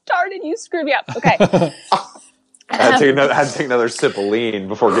to start and you screwed me up. Okay. I had to take another sip of lean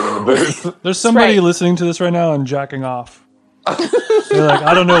before getting in the booth. There's somebody listening to this right now and jacking off. They're like,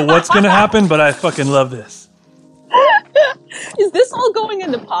 I don't know what's going to happen, but I fucking love this. Is this all going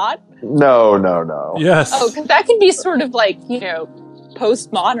in the pod? No. Yes. Oh, because that can be sort of like,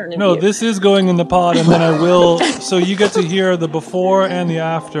 postmodern. No, this is going in the pod, and then I will. So you get to hear the before and the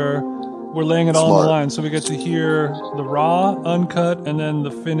after. We're laying it all on the line, so we get to hear the raw, uncut, and then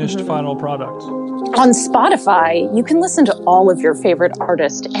the finished final product. On Spotify, you can listen to all of your favorite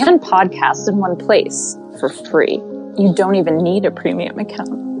artists and podcasts in one place for free. You don't even need a premium account.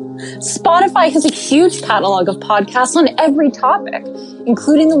 Spotify has a huge catalog of podcasts on every topic,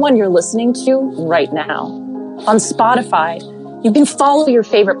 including the one you're listening to right now. On Spotify, you can follow your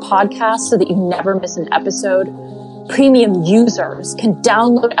favorite podcasts so that you never miss an episode. Premium users can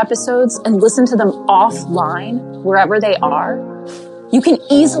download episodes and listen to them offline wherever they are. You can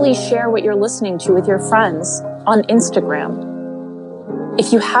easily share what you're listening to with your friends on Instagram.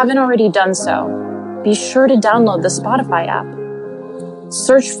 If you haven't already done so, be sure to download the Spotify app.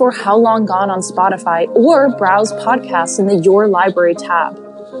 Search for How Long Gone on Spotify or browse podcasts in the Your Library tab.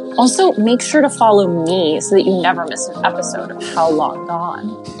 Also, make sure to follow me so that you never miss an episode of How Long Gone.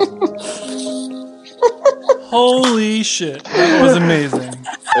 Holy shit. That was amazing.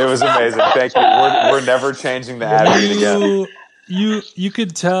 It was amazing. Thank you. We're never changing the ad read again. You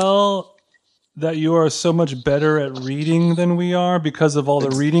could tell that you are so much better at reading than we are because of all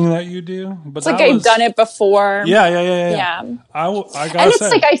the reading that you do. But it's like I've done it before. Yeah. I gotta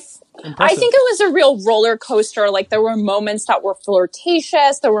say. I think it was a real roller coaster. Like there were moments that were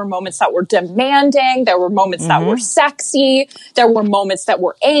flirtatious. There were moments that were demanding. There were moments that were sexy. There were moments that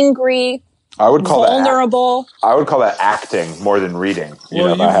were angry. I would call vulnerable. I would call that acting more than reading.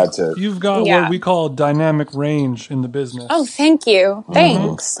 You've got what we call dynamic range in the business. Oh, thank you.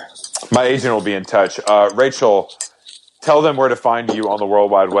 Thanks. My agent will be in touch. Rachel, tell them where to find you on the World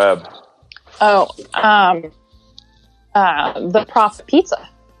Wide Web. The Prophet Pizza.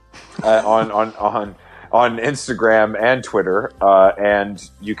 On Instagram and Twitter, and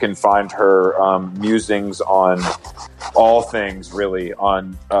you can find her musings on all things really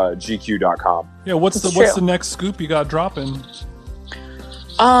on GQ.com. Yeah, what's the next scoop you got dropping?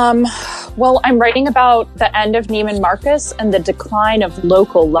 Well, I'm writing about the end of Neiman Marcus and the decline of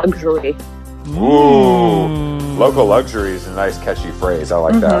local luxury. Ooh, local luxury is a nice catchy phrase. I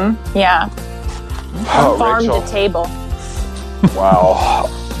like that. Yeah. Farm Rachel. to table. Wow.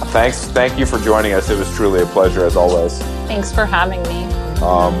 Thank you for joining us. It was truly a pleasure as always. Thanks for having me.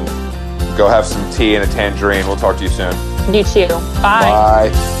 Go have some tea and a tangerine. We'll talk to you soon. You too. Bye.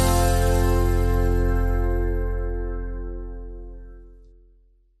 Bye.